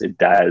think it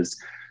does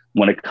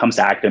when it comes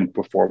to academic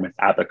performance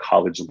at the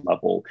college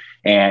level.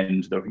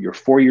 And your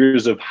 4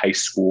 years of high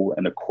school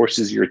and the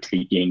courses you're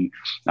taking,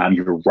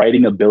 your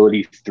writing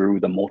ability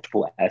through the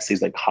multiple essays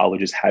that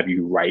colleges have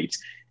you write,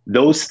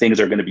 those things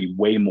are going to be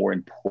way more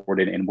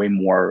important and way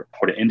more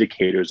important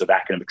indicators of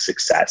academic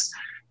success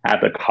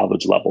at the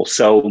college level.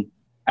 So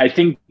I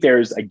think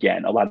there's,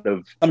 again, a lot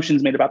of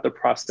assumptions made about the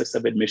process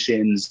of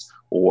admissions,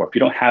 or if you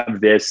don't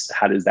have this,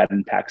 how does that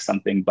impact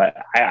something? But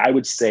I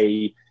would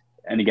say,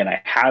 and again,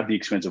 I have the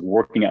experience of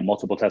working at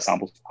multiple test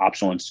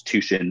optional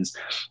institutions,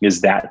 is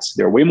that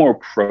there are way more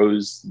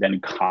pros than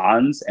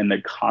cons, and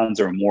the cons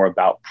are more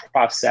about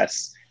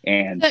process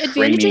and the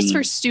advantages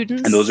for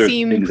students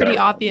seem pretty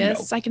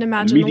obvious. I can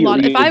imagine a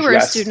lot. If I were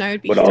a student, I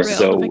would be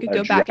thrilled if I could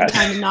go back in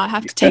time and not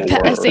have to take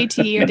the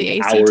SAT or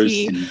the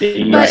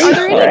ACT. But are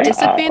there any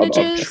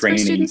disadvantages for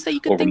students that you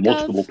could think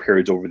of? Multiple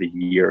periods over the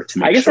year to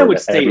make sure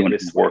that everyone who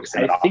works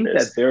in the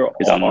office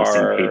is on the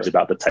same page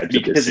about the types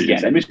of decisions. Because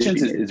again,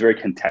 admissions is very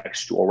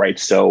contextual, right?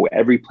 So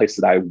every place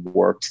that I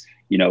worked,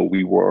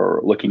 we were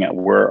looking at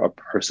where a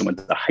person went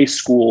to high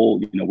school,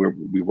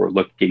 we were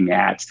looking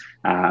at,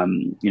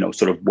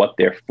 sort of what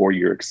their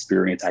 4-year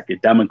experience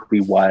academically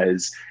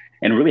was,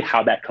 and really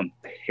how that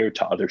compared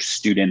to other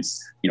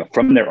students,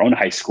 from their own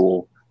high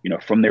school,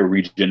 from their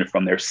region,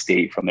 from their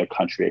state, from their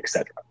country, et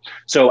cetera.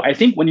 So I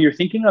think when you're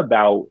thinking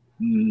about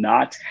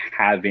not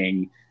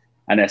having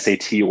an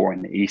SAT or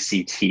an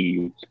ACT,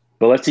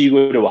 but let's say you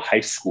go to a high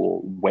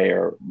school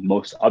where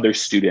most other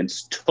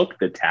students took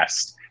the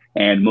test,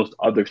 and most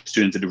other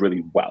students did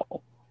really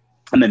well,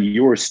 and then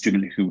you're a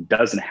student who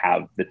doesn't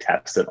have the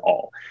test at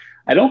all,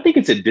 I don't think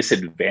it's a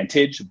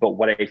disadvantage, but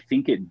what I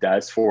think it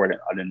does for an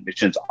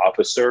admissions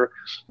officer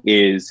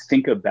is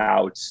think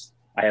about,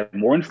 I have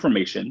more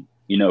information,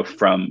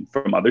 from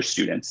other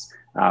students,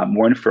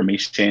 more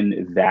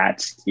information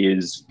that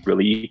is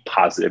really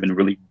positive and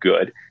really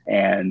good.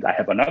 And I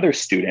have another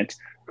student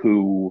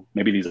who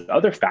maybe these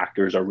other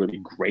factors are really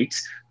great,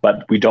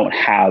 but we don't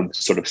have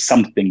sort of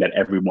something that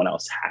everyone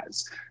else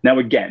has. Now,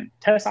 again,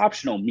 test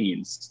optional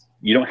means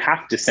you don't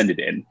have to send it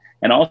in,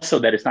 and also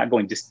that it's not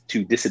going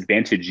to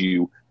disadvantage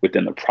you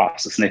within the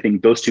process. And I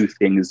think those two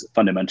things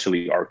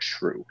fundamentally are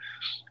true.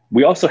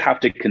 We also have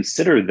to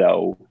consider,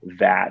 though,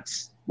 that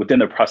within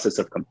the process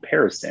of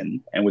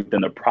comparison and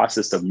within the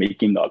process of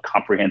making a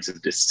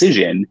comprehensive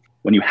decision,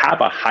 when you have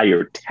a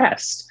higher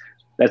test,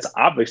 that's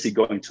obviously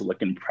going to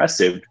look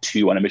impressive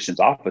to an admissions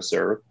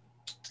officer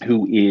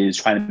who is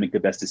trying to make the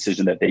best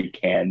decision that they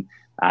can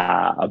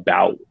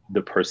about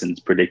the person's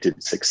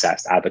predicted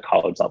success at the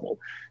college level.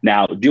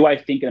 Now, do I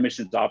think an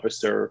admissions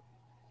officer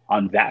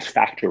on that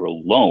factor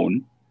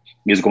alone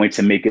is going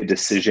to make a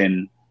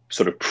decision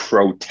sort of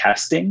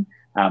pro-testing?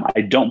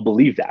 I don't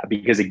believe that,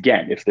 because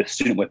again, if the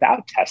student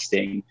without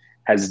testing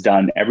has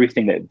done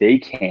everything that they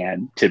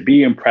can to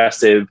be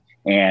impressive,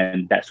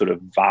 and that sort of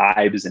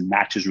vibes and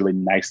matches really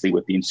nicely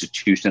with the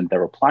institution that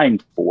they're applying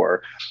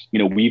for,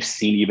 we've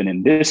seen even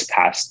in this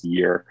past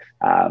year,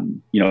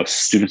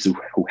 students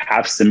who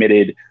have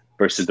submitted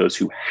versus those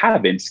who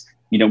haven't,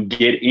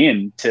 get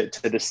into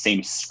the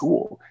same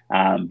school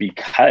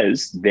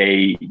because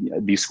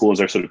these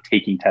schools are sort of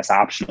taking test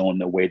optional in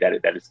the way that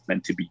it's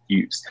meant to be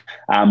used.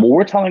 What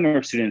we're telling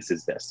our students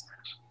is this: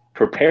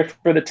 prepare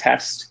for the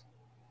test,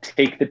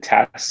 take the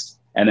test,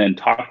 and then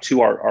talk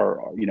to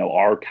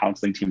our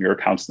counseling team, your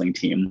counseling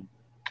team,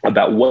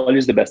 about what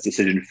is the best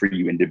decision for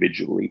you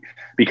individually.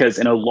 Because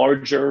in a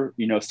larger,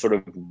 sort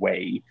of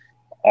way,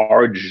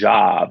 our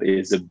job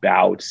is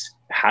about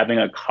having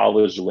a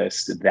college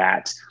list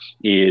that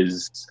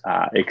is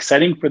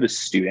exciting for the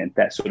student,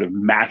 that sort of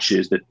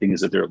matches the things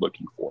that they're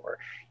looking for.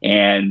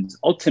 And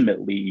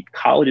ultimately,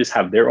 colleges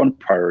have their own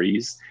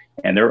priorities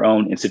and their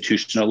own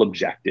institutional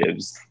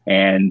objectives.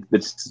 And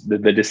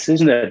the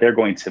decision that they're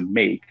going to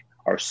make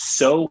are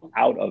so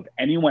out of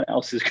anyone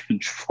else's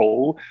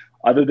control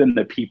other than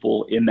the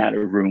people in that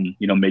room,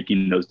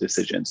 making those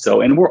decisions.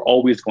 So, and we're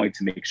always going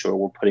to make sure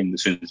we're putting the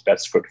student's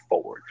best foot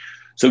forward.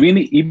 So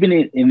even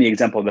in the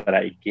example that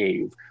I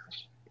gave,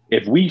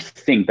 if we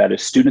think that a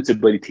student's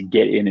ability to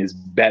get in is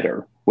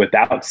better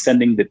without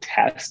sending the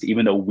test,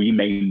 even though we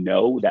may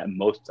know that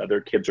most other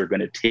kids are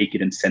going to take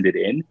it and send it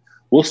in,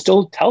 we'll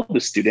still tell the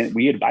student,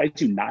 we advise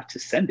you not to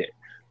send it,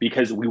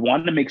 because we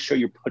want to make sure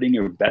you're putting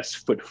your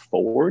best foot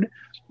forward.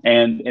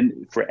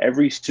 And for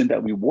every student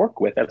that we work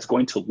with, that's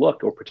going to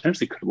look, or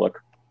potentially could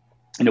look,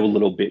 a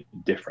little bit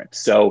different.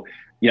 So,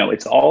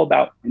 it's all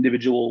about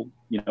individual,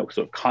 sort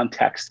of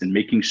context, and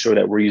making sure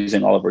that we're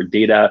using all of our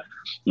data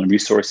and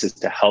resources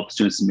to help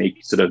students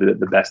make sort of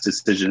the best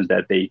decisions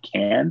that they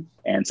can.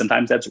 And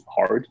sometimes that's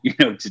hard,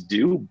 to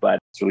do, but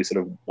it's really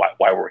sort of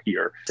why we're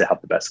here, to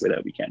help the best way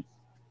that we can.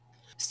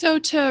 So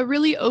to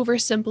really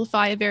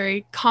oversimplify a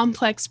very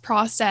complex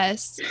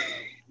process,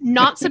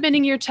 not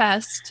submitting your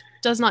test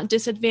does not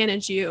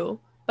disadvantage you,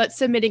 but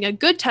submitting a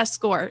good test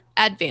score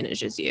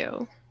advantages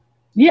you.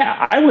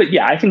 Yeah, I would.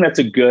 Yeah, I think that's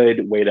a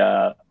good way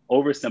to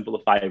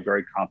oversimplify a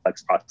very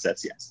complex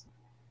process. Yes.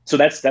 So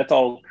that's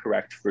all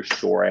correct for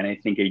sure. And I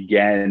think,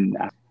 again,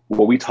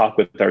 what we talk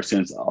with our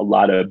students a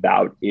lot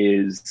about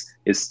is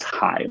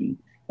time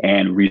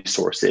and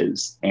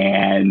resources.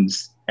 And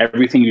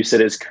everything you said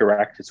is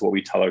correct. It's what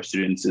we tell our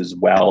students as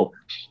well.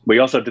 We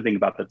also have to think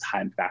about the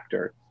time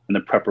factor and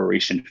the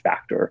preparation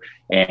factor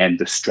and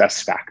the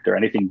stress factor.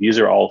 And I think these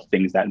are all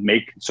things that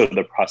make sort of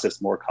the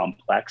process more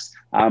complex.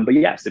 But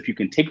yes, if you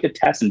can take the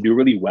test and do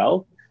really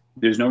well,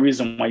 there's no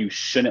reason why you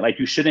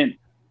shouldn't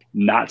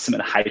not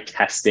submit high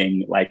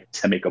testing,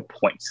 to make a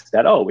point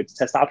that, it's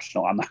test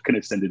optional, I'm not going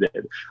to send it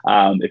in.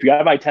 If you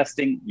have high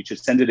testing, you should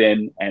send it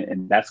in,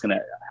 and that's going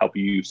to help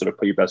you sort of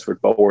put your best foot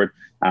forward.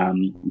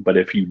 But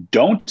if you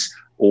don't,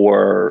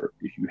 or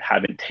if you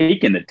haven't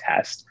taken the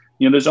test,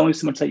 there's only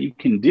so much that you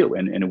can do,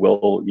 and it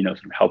will,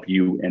 sort of help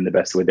you in the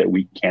best way that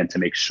we can to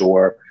make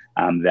sure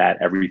that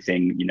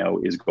everything,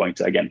 is going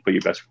to, again, put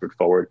your best foot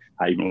forward,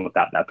 even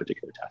without that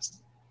particular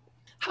test.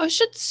 How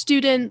should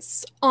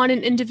students on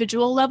an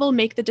individual level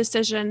make the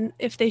decision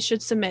if they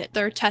should submit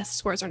their test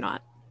scores or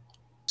not?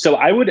 So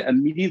I would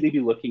immediately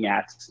be looking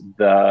at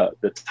the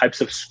types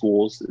of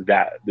schools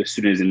that the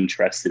student is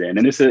interested in.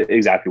 And this is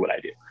exactly what I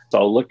do. So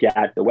I'll look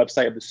at the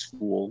website of the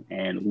school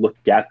and look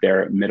at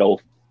their middle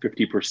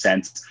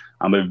 50%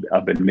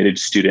 of admitted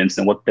students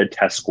and what their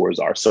test scores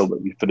are. So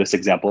for this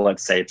example,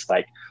 let's say it's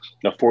like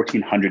a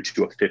 1400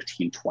 to a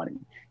 1520.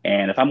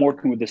 And if I'm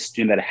working with a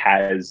student that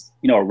has,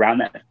 around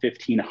that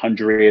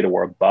 1500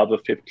 or above a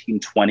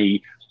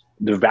 1520,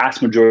 the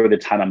vast majority of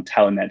the time I'm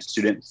telling that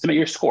student, submit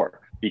your score,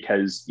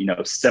 because,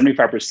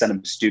 75%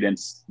 of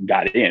students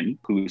got in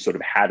who sort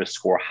of had a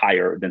score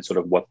higher than sort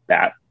of what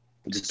that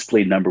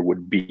displayed number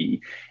would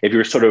be. If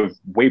you're sort of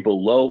way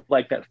below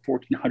like that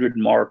 1400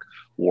 mark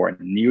or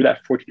near that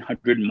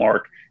 1400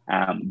 mark,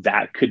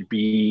 that could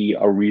be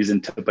a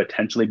reason to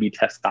potentially be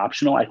test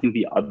optional. I think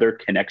the other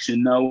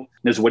connection, though,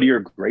 is what are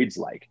your grades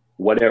like?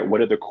 What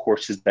are the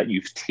courses that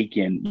you've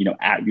taken,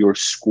 at your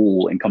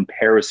school in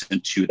comparison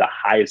to the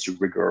highest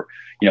rigor,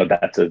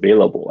 that's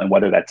available, and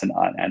whether that's an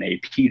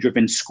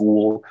AP-driven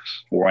school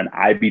or an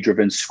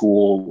IB-driven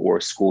school, or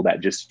a school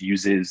that just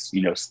uses,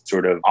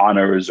 sort of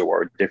honors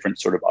or different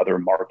sort of other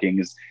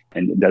markings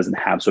and doesn't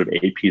have sort of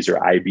APs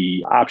or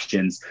IB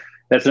options.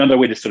 That's another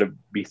way to sort of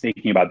be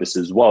thinking about this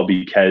as well,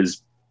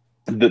 because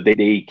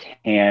they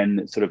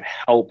can sort of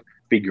help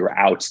figure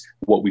out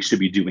what we should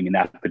be doing in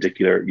that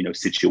particular,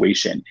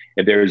 situation.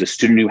 If there is a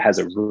student who has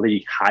a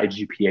really high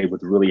GPA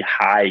with really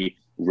high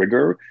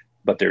rigor,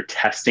 but their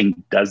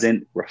testing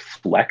doesn't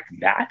reflect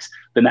that,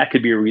 then that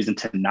could be a reason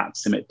to not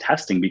submit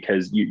testing,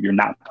 because you're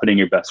not putting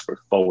your best foot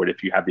forward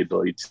if you have the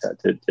ability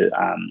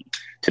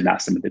to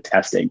not submit the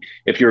testing.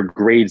 If your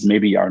grades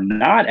maybe are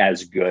not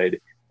as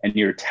good and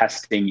your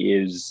testing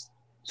is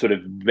sort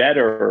of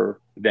better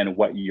than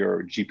what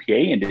your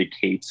GPA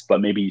indicates,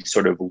 but maybe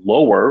sort of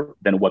lower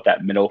than what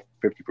that middle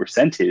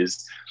 50%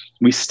 is,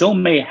 we still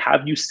may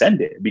have you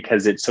send it,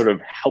 because it sort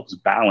of helps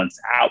balance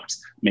out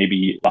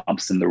maybe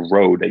bumps in the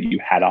road that you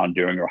had on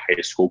during your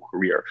high school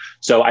career.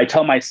 So I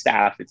tell my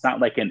staff, it's not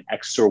like an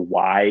X or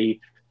Y,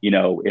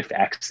 if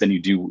X, then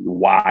you do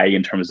Y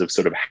in terms of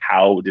sort of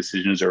how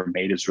decisions are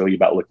made. It's really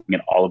about looking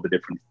at all of the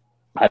different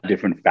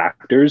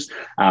factors.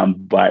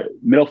 But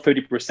middle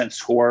 50%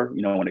 score,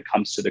 when it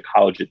comes to the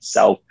college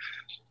itself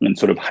and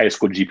sort of high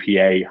school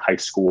GPA, high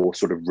school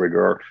sort of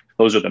rigor,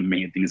 those are the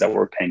main things that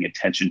we're paying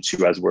attention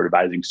to as we're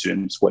advising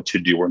students what to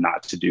do or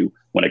not to do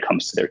when it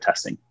comes to their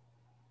testing.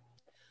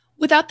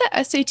 Without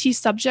the SAT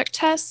subject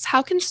tests,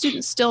 how can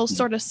students still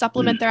sort of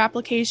supplement their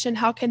application?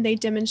 How can they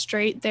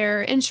demonstrate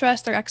their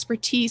interest, their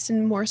expertise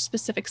in more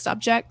specific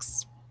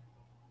subjects?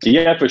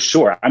 Yeah, for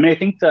sure. I mean, I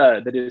think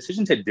the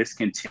decision to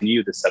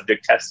discontinue the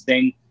subject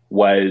testing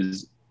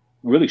was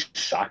really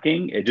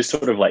shocking. It just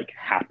sort of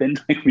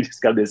happened. We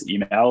just got this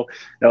email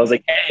and I was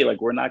like, hey,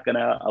 we're not going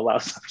to allow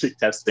subject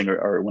testing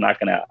or we're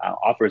not going to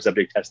offer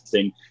subject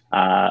testing,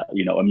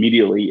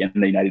 immediately in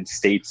the United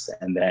States.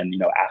 And then,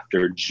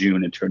 after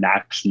June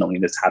internationally,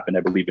 and this happened,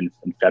 I believe in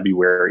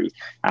February.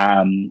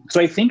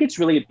 So I think it's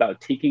really about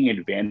taking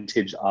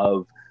advantage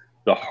of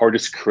the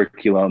hardest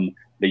curriculum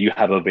that you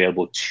have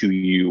available to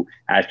you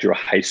at your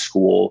high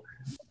school,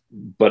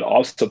 but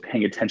also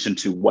paying attention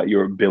to what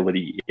your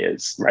ability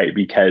is, right?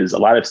 Because a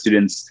lot of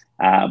students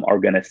are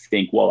going to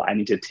think, well, I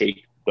need to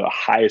take the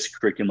highest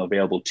curriculum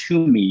available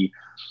to me.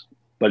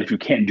 But if you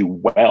can't do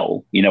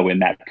well, in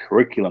that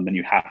curriculum, then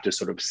you have to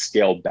sort of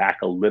scale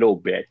back a little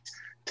bit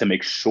to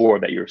make sure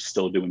that you're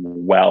still doing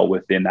well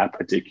within that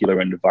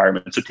particular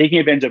environment. So taking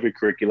advantage of your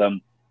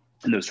curriculum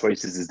and those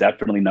choices is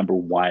definitely number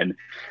one.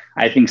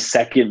 I think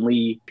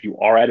secondly, if you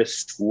are at a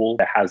school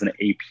that has an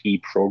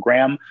AP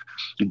program,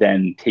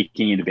 then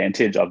taking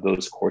advantage of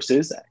those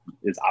courses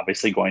is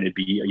obviously going to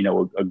be,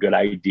 a good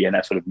idea. And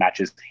that sort of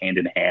matches hand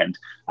in hand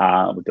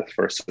with the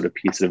first sort of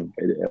piece of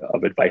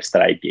advice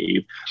that I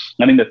gave.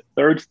 I think the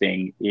third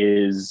thing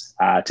is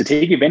to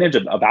take advantage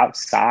of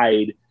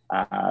outside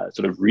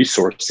sort of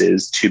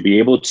resources to be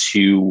able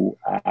to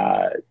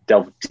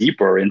delve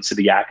deeper into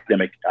the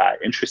academic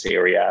interest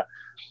area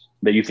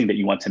that you think that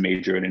you want to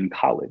major in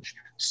college.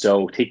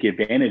 So take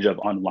advantage of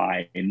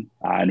online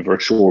and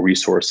virtual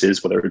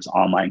resources, whether it's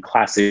online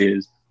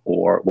classes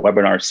or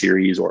webinar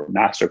series or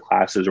master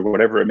classes or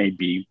whatever it may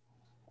be,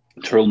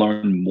 to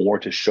learn more,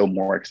 to show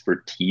more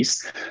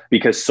expertise,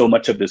 because so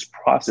much of this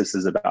process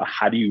is about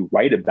how do you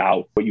write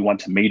about what you want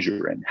to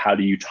major in? How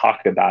do you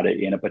talk about it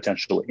in a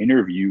potential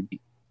interview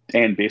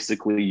and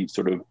basically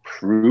sort of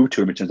prove to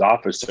an admissions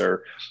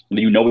officer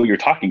that you know what you're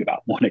talking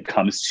about when it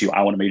comes to,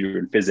 I want to major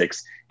in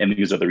physics, and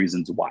these are the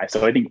reasons why.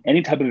 So I think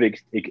any type of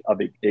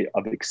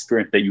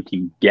experience that you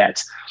can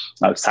get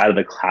outside of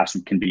the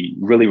classroom can be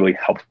really, really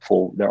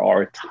helpful. There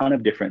are a ton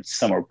of different,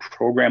 some are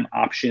program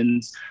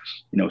options,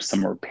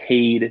 some are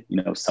paid,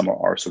 some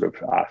are sort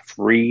of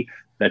free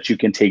that you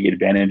can take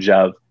advantage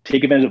of.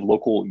 Take advantage of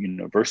local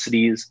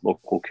universities,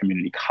 local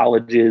community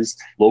colleges,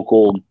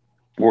 local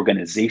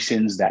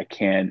organizations that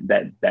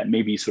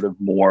may be sort of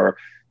more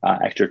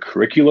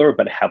extracurricular,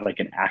 but have like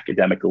an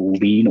academic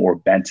lean or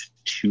bent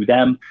to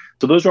them.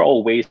 So those are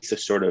all ways to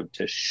sort of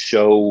to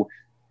show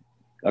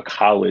a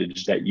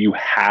college that you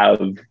have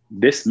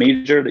this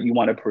major that you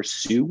want to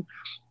pursue.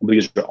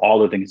 These are all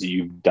the things that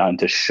you've done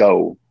to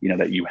show,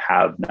 that you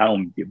have not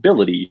only the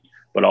ability,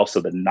 but also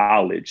the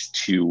knowledge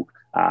to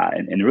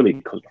and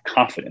really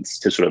confidence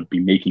to sort of be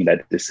making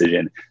that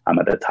decision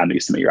at the time that you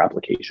submit your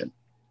application.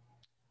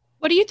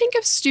 What do you think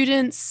of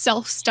students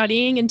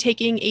self-studying and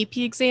taking AP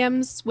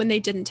exams when they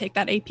didn't take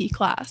that AP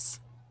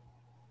class?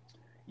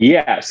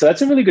 Yeah, so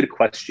that's a really good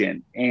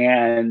question.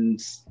 And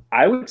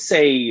I would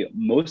say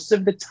most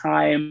of the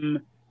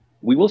time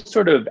we will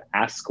sort of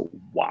ask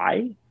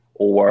why,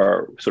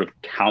 or sort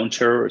of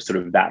counter sort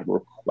of that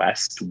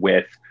request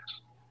with,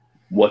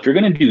 well, if you're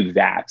going to do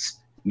that,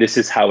 this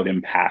is how it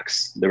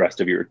impacts the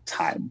rest of your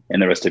time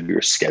and the rest of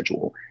your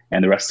schedule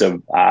and the rest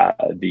of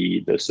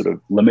the sort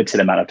of limited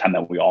amount of time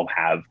that we all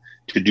have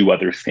to do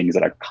other things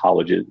that a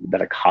college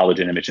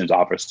and admissions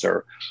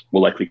officer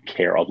will likely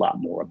care a lot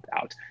more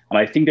about. And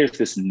I think there's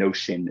this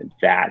notion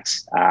that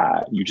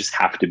you just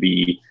have to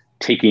be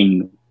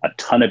taking a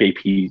ton of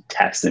AP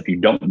tests. And if you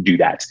don't do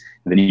that,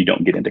 then you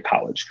don't get into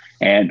college.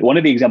 And one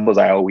of the examples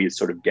I always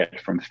sort of get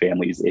from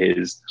families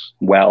is,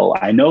 well,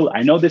 I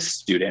know this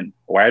student,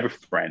 or I have a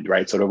friend,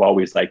 right? Sort of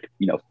always like,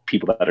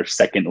 people that are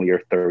secondly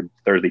or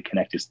thirdly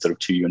connected sort of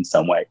to you in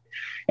some way.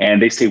 And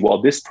they say,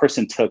 well, this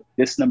person took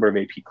this number of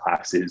AP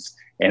classes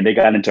and they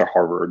got into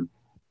Harvard,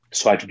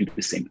 so I have to do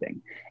the same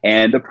thing.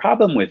 And the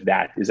problem with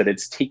that is that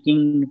it's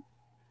taking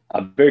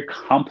a very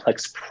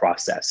complex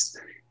process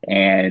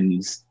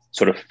and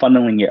sort of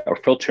funneling it or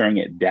filtering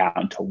it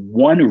down to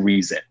one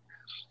reason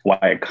why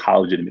a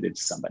college admitted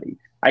somebody.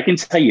 I can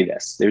tell you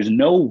this, there's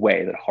no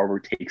way that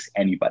Harvard takes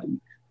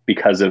anybody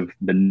because of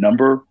the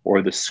number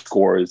or the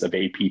scores of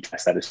AP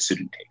tests that a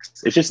student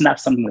takes. It's just not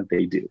something that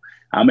they do.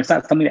 It's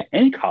not something that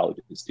any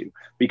colleges do,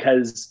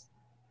 because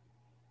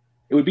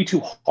it would be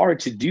too hard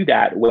to do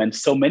that when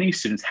so many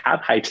students have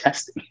high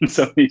testing,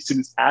 so many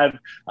students have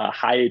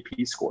high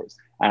AP scores.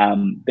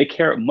 They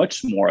care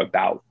much more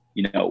about,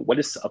 what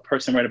does a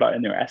person write about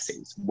in their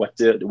essays? What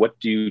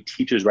do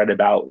teachers write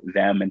about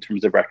them in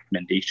terms of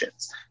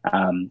recommendations?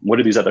 What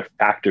are these other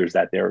factors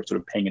that they're sort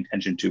of paying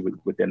attention to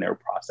within their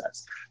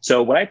process?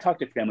 So what I talk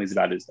to families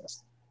about is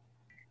this.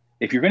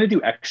 If you're going to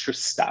do extra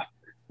stuff,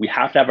 we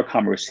have to have a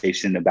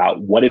conversation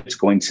about what it's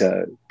going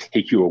to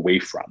take you away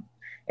from.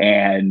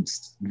 And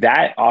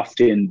that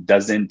often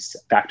doesn't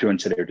factor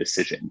into their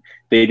decision.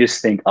 They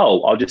just think,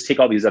 oh, I'll just take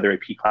all these other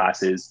AP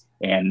classes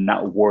and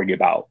not worry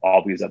about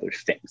all these other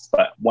things.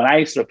 But when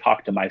I sort of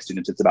talk to my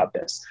students, it's about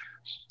this.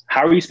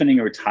 How are you spending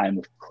your time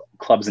with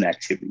clubs and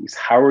activities?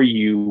 How are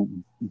you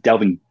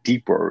delving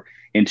deeper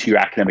into your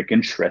academic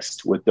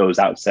interest with those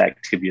outside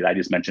activities I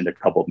just mentioned a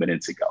couple of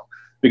minutes ago?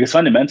 Because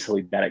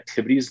fundamentally, that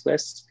activities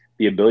list,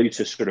 the ability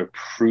to sort of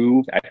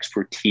prove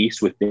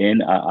expertise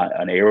within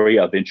an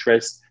area of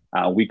interest,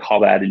 we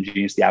call that in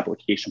Genius the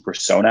application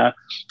persona.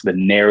 The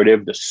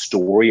narrative, the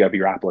story of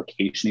your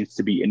application needs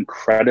to be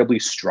incredibly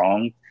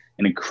strong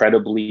and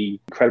incredibly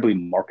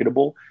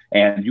marketable.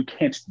 And you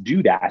can't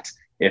do that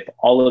if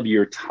all of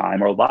your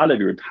time or a lot of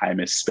your time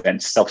is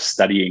spent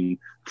self-studying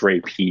for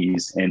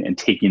APs and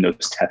taking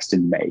those tests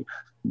in May,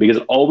 because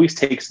it always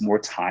takes more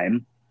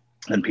time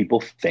than people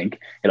think.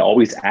 It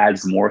always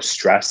adds more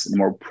stress and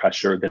more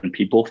pressure than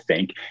people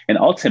think. And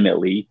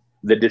ultimately,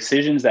 the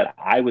decisions that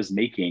I was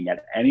making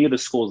at any of the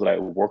schools that I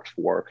worked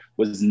for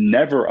was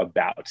never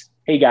about,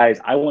 hey guys,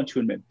 I want to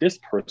admit this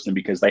person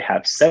because they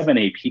have 7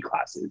 AP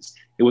classes.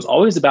 It was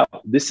always about,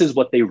 this is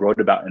what they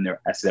wrote about in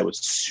their essay that was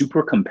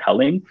super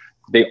compelling.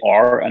 They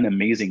are an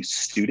amazing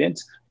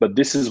student, but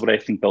this is what I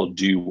think they'll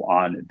do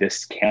on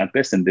this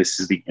campus. And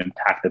this is the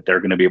impact that they're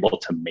going to be able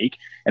to make.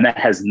 And that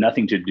has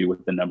nothing to do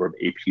with the number of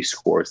AP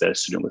scores that a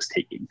student was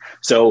taking.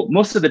 So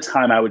most of the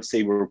time, I would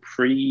say we're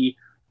pretty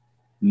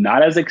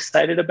not as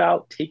excited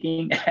about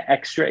taking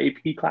extra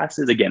AP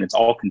classes. Again, it's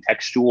all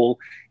contextual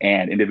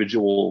and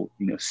individual,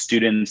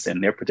 students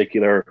and their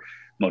particular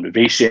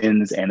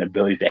motivations and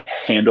ability to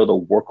handle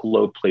the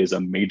workload plays a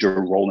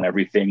major role in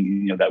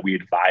everything, that we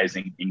advise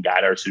and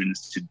guide our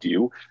students to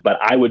do. But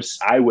I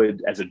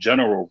would, as a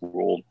general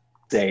rule,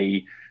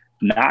 say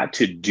not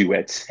to do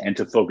it and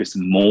to focus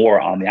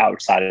more on the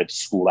outside of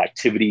school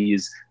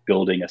activities,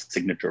 building a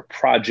signature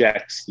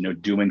project,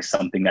 doing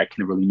something that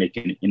can really make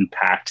an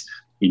impact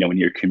in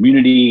your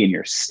community, in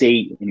your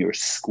state, in your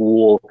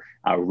school,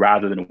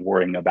 rather than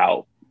worrying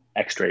about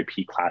extra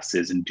AP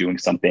classes and doing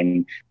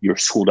something your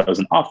school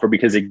doesn't offer.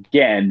 Because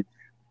again,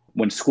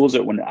 when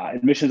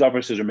admissions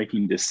officers are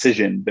making a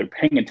decision, they're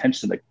paying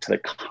attention to the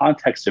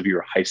context of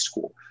your high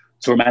school.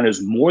 So what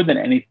matters more than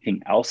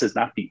anything else is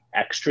not the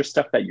extra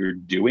stuff that you're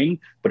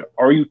doing, but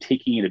are you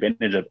taking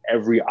advantage of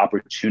every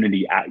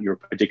opportunity at your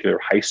particular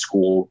high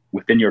school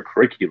within your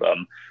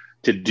curriculum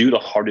to do the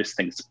hardest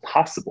things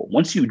possible?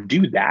 Once you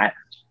do that,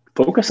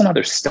 focus on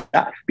other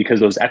stuff, because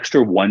those extra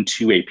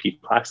 1-2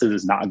 AP classes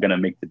is not going to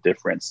make the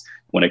difference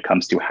when it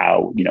comes to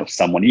how,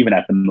 someone, even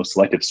at the most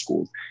selective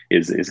schools,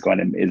 is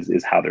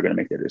how they're going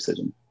to make their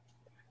decision.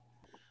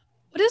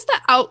 What is the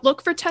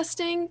outlook for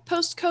testing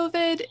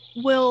post-COVID?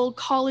 Will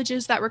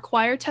colleges that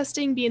require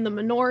testing be in the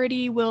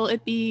minority? Will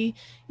it be,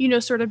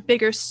 sort of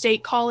bigger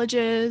state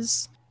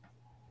colleges?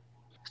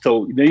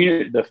 So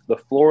the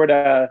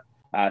Florida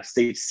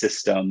state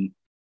system,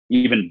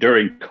 even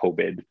during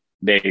COVID,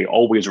 they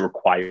always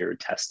require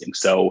testing.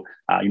 So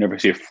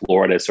University of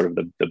Florida is sort of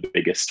the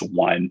biggest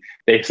one.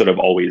 They sort of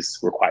always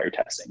require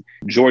testing.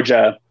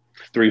 Georgia,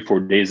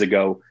 3-4 days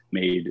ago,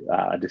 made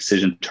a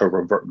decision to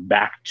revert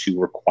back to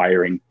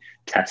requiring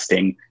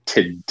testing.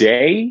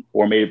 Today,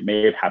 or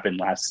may have happened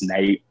last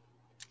night,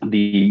 the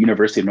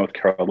University of North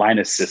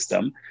Carolina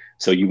system,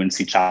 so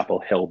UNC Chapel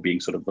Hill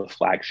being sort of the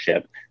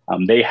flagship,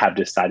 they have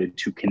decided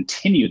to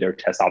continue their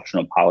test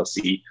optional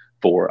policy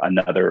for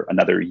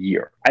another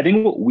year. I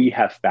think what we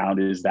have found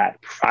is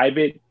that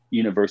private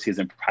universities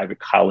and private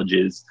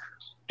colleges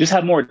just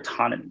have more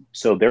autonomy.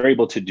 So they're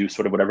able to do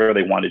sort of whatever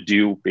they want to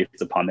do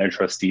based upon their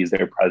trustees,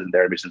 their president,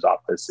 their admissions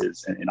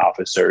offices and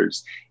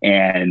officers.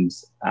 And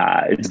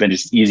it's been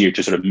just easier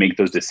to sort of make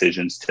those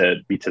decisions to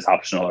be test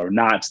optional or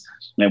not.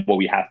 And what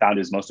we have found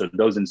is most of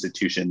those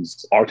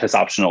institutions are test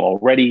optional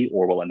already,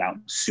 or will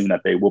announce soon that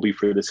they will be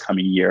for this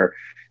coming year.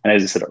 And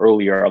as I said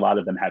earlier, a lot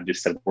of them have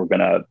just said, we're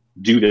going to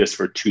do this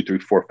for 2, 3,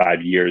 4,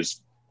 5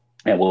 years,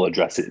 and we'll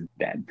address it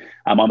then.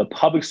 On the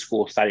public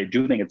school side, I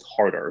do think it's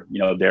harder.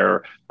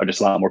 There are just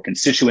a lot more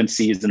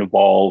constituencies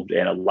involved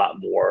and a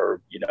lot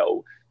more,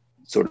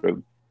 sort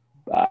of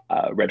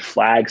red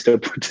flags to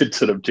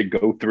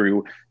go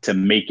through to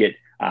make it,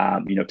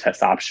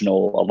 test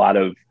optional. A lot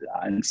of,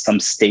 in some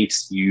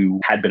states,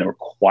 you had been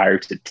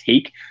required to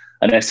take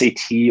an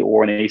SAT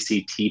or an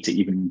ACT to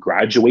even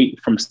graduate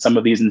from some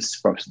of these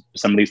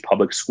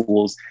public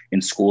schools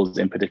in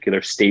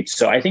particular states.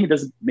 So I think it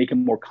does make it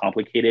more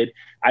complicated.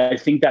 I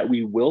think that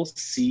we will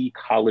see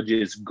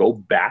colleges go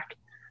back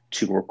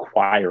to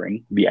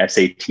requiring the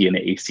SAT and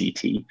the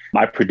ACT.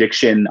 My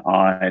prediction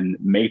on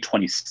May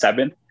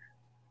 27th,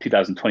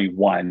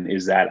 2021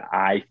 is that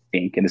I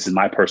think, and this is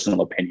my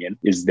personal opinion,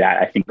 is that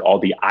I think all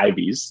the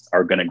Ivies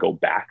are going to go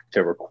back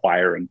to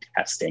requiring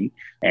testing,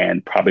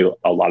 and probably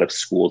a lot of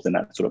schools in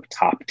that sort of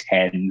top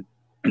 10,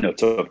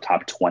 sort of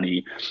top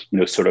 20,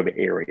 sort of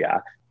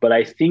area. But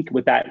I think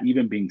with that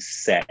even being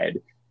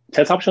said,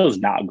 test optional is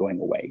not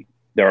going away.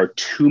 There are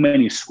too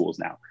many schools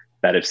now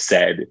that have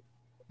said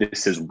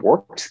this has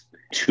worked.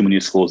 Too many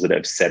schools that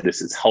have said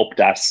this has helped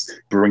us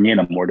bring in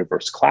a more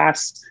diverse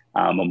class,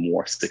 a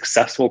more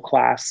successful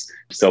class.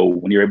 So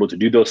when you're able to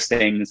do those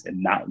things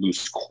and not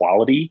lose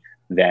quality,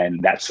 then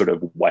that's sort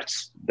of what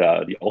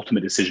the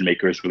ultimate decision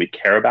makers really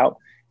care about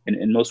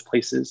in most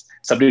places.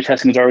 Subject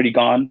testing is already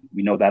gone.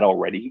 We know that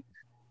already.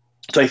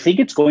 So I think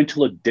it's going to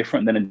look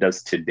different than it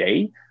does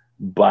today,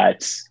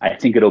 but I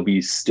think it'll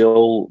be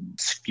still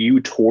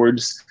skewed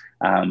towards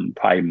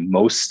probably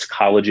most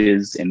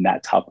colleges in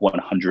that top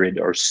 100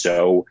 or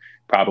so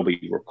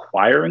probably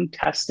requiring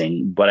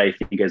testing. But I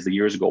think as the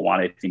years go on,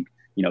 I think,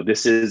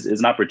 this is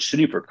an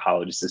opportunity for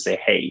colleges to say,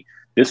 hey,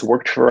 this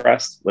worked for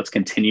us. Let's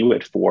continue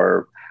it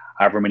for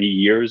however many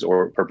years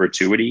or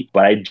perpetuity.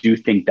 But I do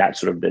think that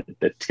sort of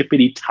the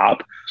tippity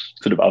top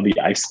sort of the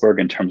iceberg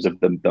in terms of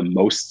the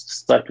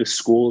most selective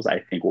schools, I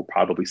think will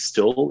probably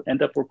still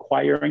end up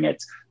requiring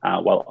it,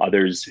 while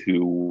others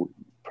who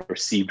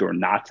perceived or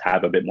not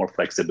have a bit more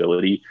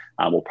flexibility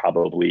will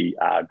probably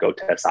go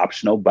test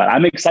optional. But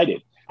I'm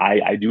excited.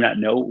 I do not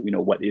know,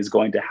 what is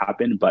going to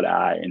happen, but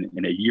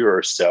in a year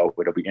or so,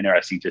 it'll be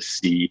interesting to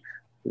see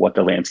what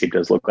the landscape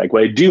does look like.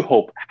 What I do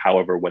hope,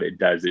 however, what it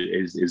does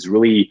is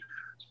really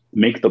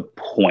make the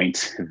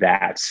point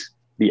that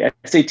the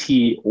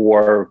SAT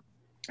or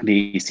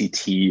the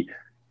ACT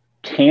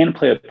can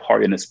play a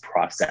part in this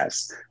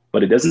process,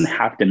 but it doesn't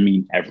have to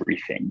mean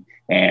everything.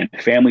 And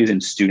families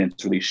and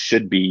students really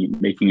should be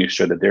making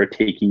sure that they're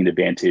taking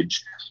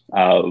advantage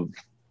of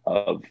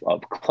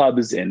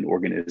clubs and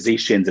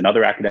organizations and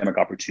other academic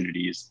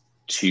opportunities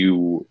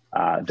to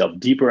delve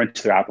deeper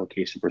into their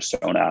application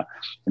persona,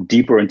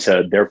 deeper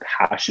into their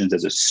passions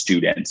as a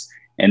student,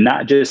 and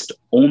not just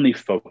only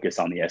focus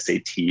on the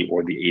SAT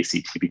or the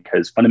ACT,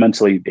 because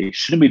fundamentally they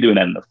shouldn't be doing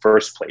that in the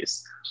first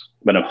place.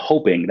 But I'm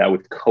hoping that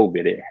with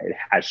COVID, it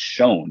has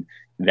shown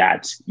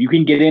that you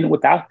can get in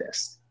without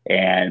this.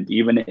 And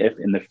even if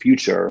in the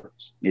future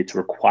it's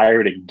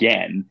required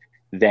again,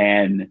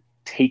 then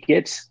take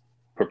it,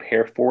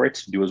 prepare for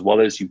it, do as well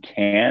as you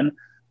can,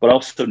 but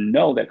also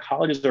know that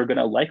colleges are going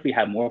to likely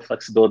have more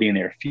flexibility in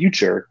their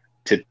future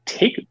to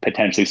take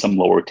potentially some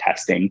lower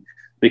testing,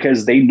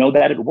 because they know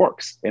that it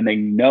works. And they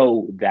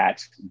know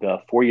that the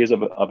 4 years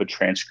of a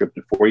transcript,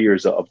 the 4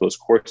 years of those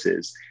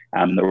courses,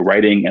 the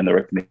writing and the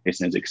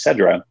recommendations, et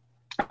cetera,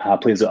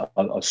 plays a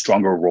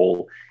stronger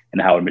role in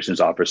how admissions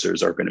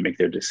officers are going to make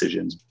their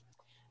decisions.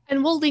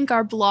 And we'll link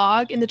our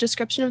blog in the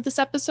description of this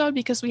episode,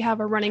 because we have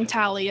a running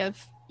tally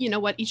of,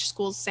 what each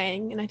school's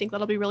saying. And I think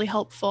that'll be really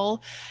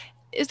helpful.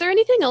 Is there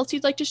anything else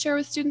you'd like to share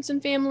with students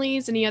and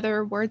families? Any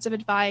other words of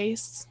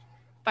advice?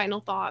 Final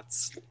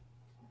thoughts?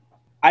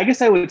 I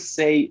guess I would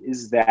say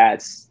is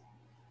that,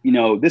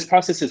 this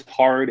process is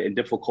hard and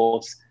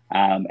difficult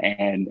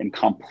and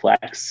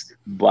complex,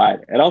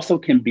 but it also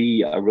can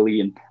be a really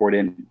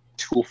important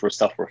tool for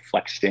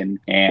self-reflection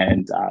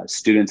and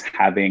students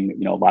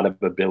having, a lot of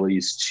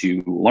abilities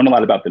to learn a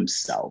lot about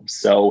themselves.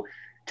 So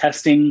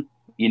testing,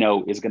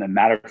 is going to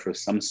matter for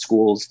some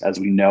schools. As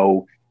we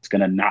know, it's going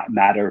to not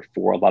matter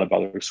for a lot of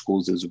other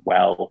schools as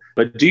well.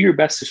 But do your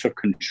best to sort of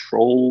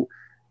control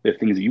the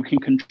things that you can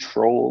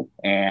control.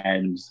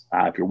 And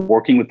if you're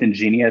working with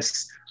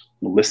Ingenious,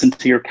 listen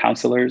to your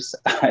counselors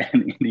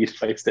and the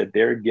advice that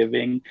they're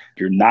giving. If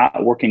you're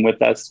not working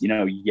with us,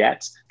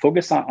 yet,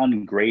 focus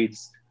on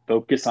grades,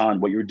 focus on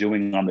what you're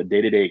doing on the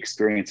day-to-day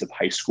experience of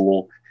high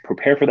school,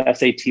 prepare for the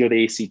SAT or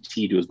the ACT,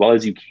 do as well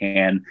as you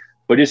can.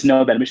 But just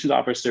know that admissions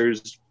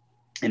officers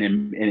and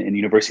in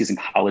universities and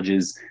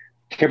colleges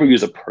care for you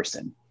as a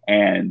person.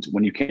 And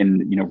when you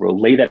can,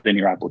 relay that in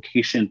your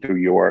application through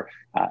your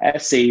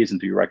essays and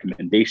through your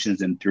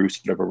recommendations and through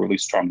sort of a really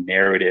strong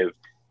narrative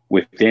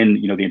within,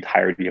 the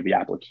entirety of the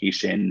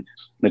application,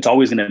 it's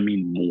always going to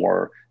mean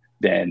more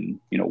than,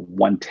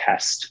 one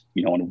test,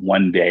 on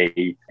one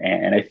day.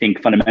 And I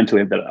think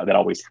fundamentally that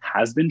always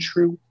has been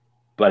true,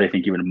 but I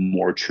think even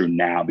more true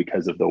now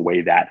because of the way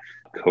that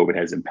COVID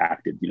has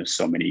impacted,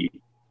 so many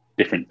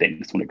different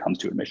things when it comes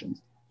to admissions.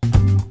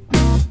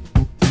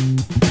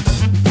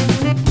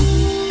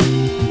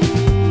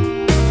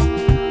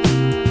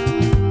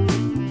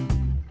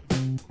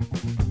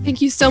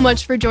 Thank you so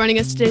much for joining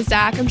us today,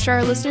 Zach. I'm sure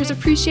our listeners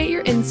appreciate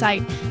your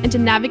insight into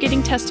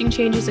navigating testing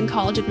changes in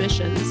college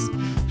admissions.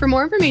 For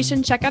more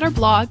information, check out our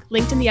blog,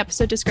 linked in the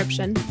episode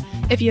description.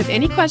 If you have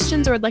any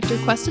questions or would like to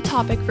request a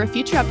topic for a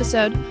future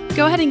episode,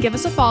 go ahead and give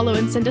us a follow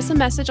and send us a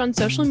message on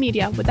social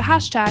media with the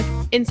hashtag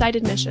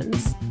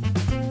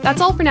InsideAdmissions.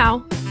 That's all for now.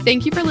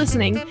 Thank you for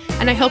listening,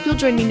 and I hope you'll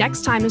join me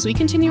next time as we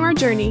continue our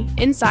journey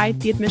inside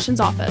the admissions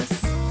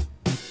office.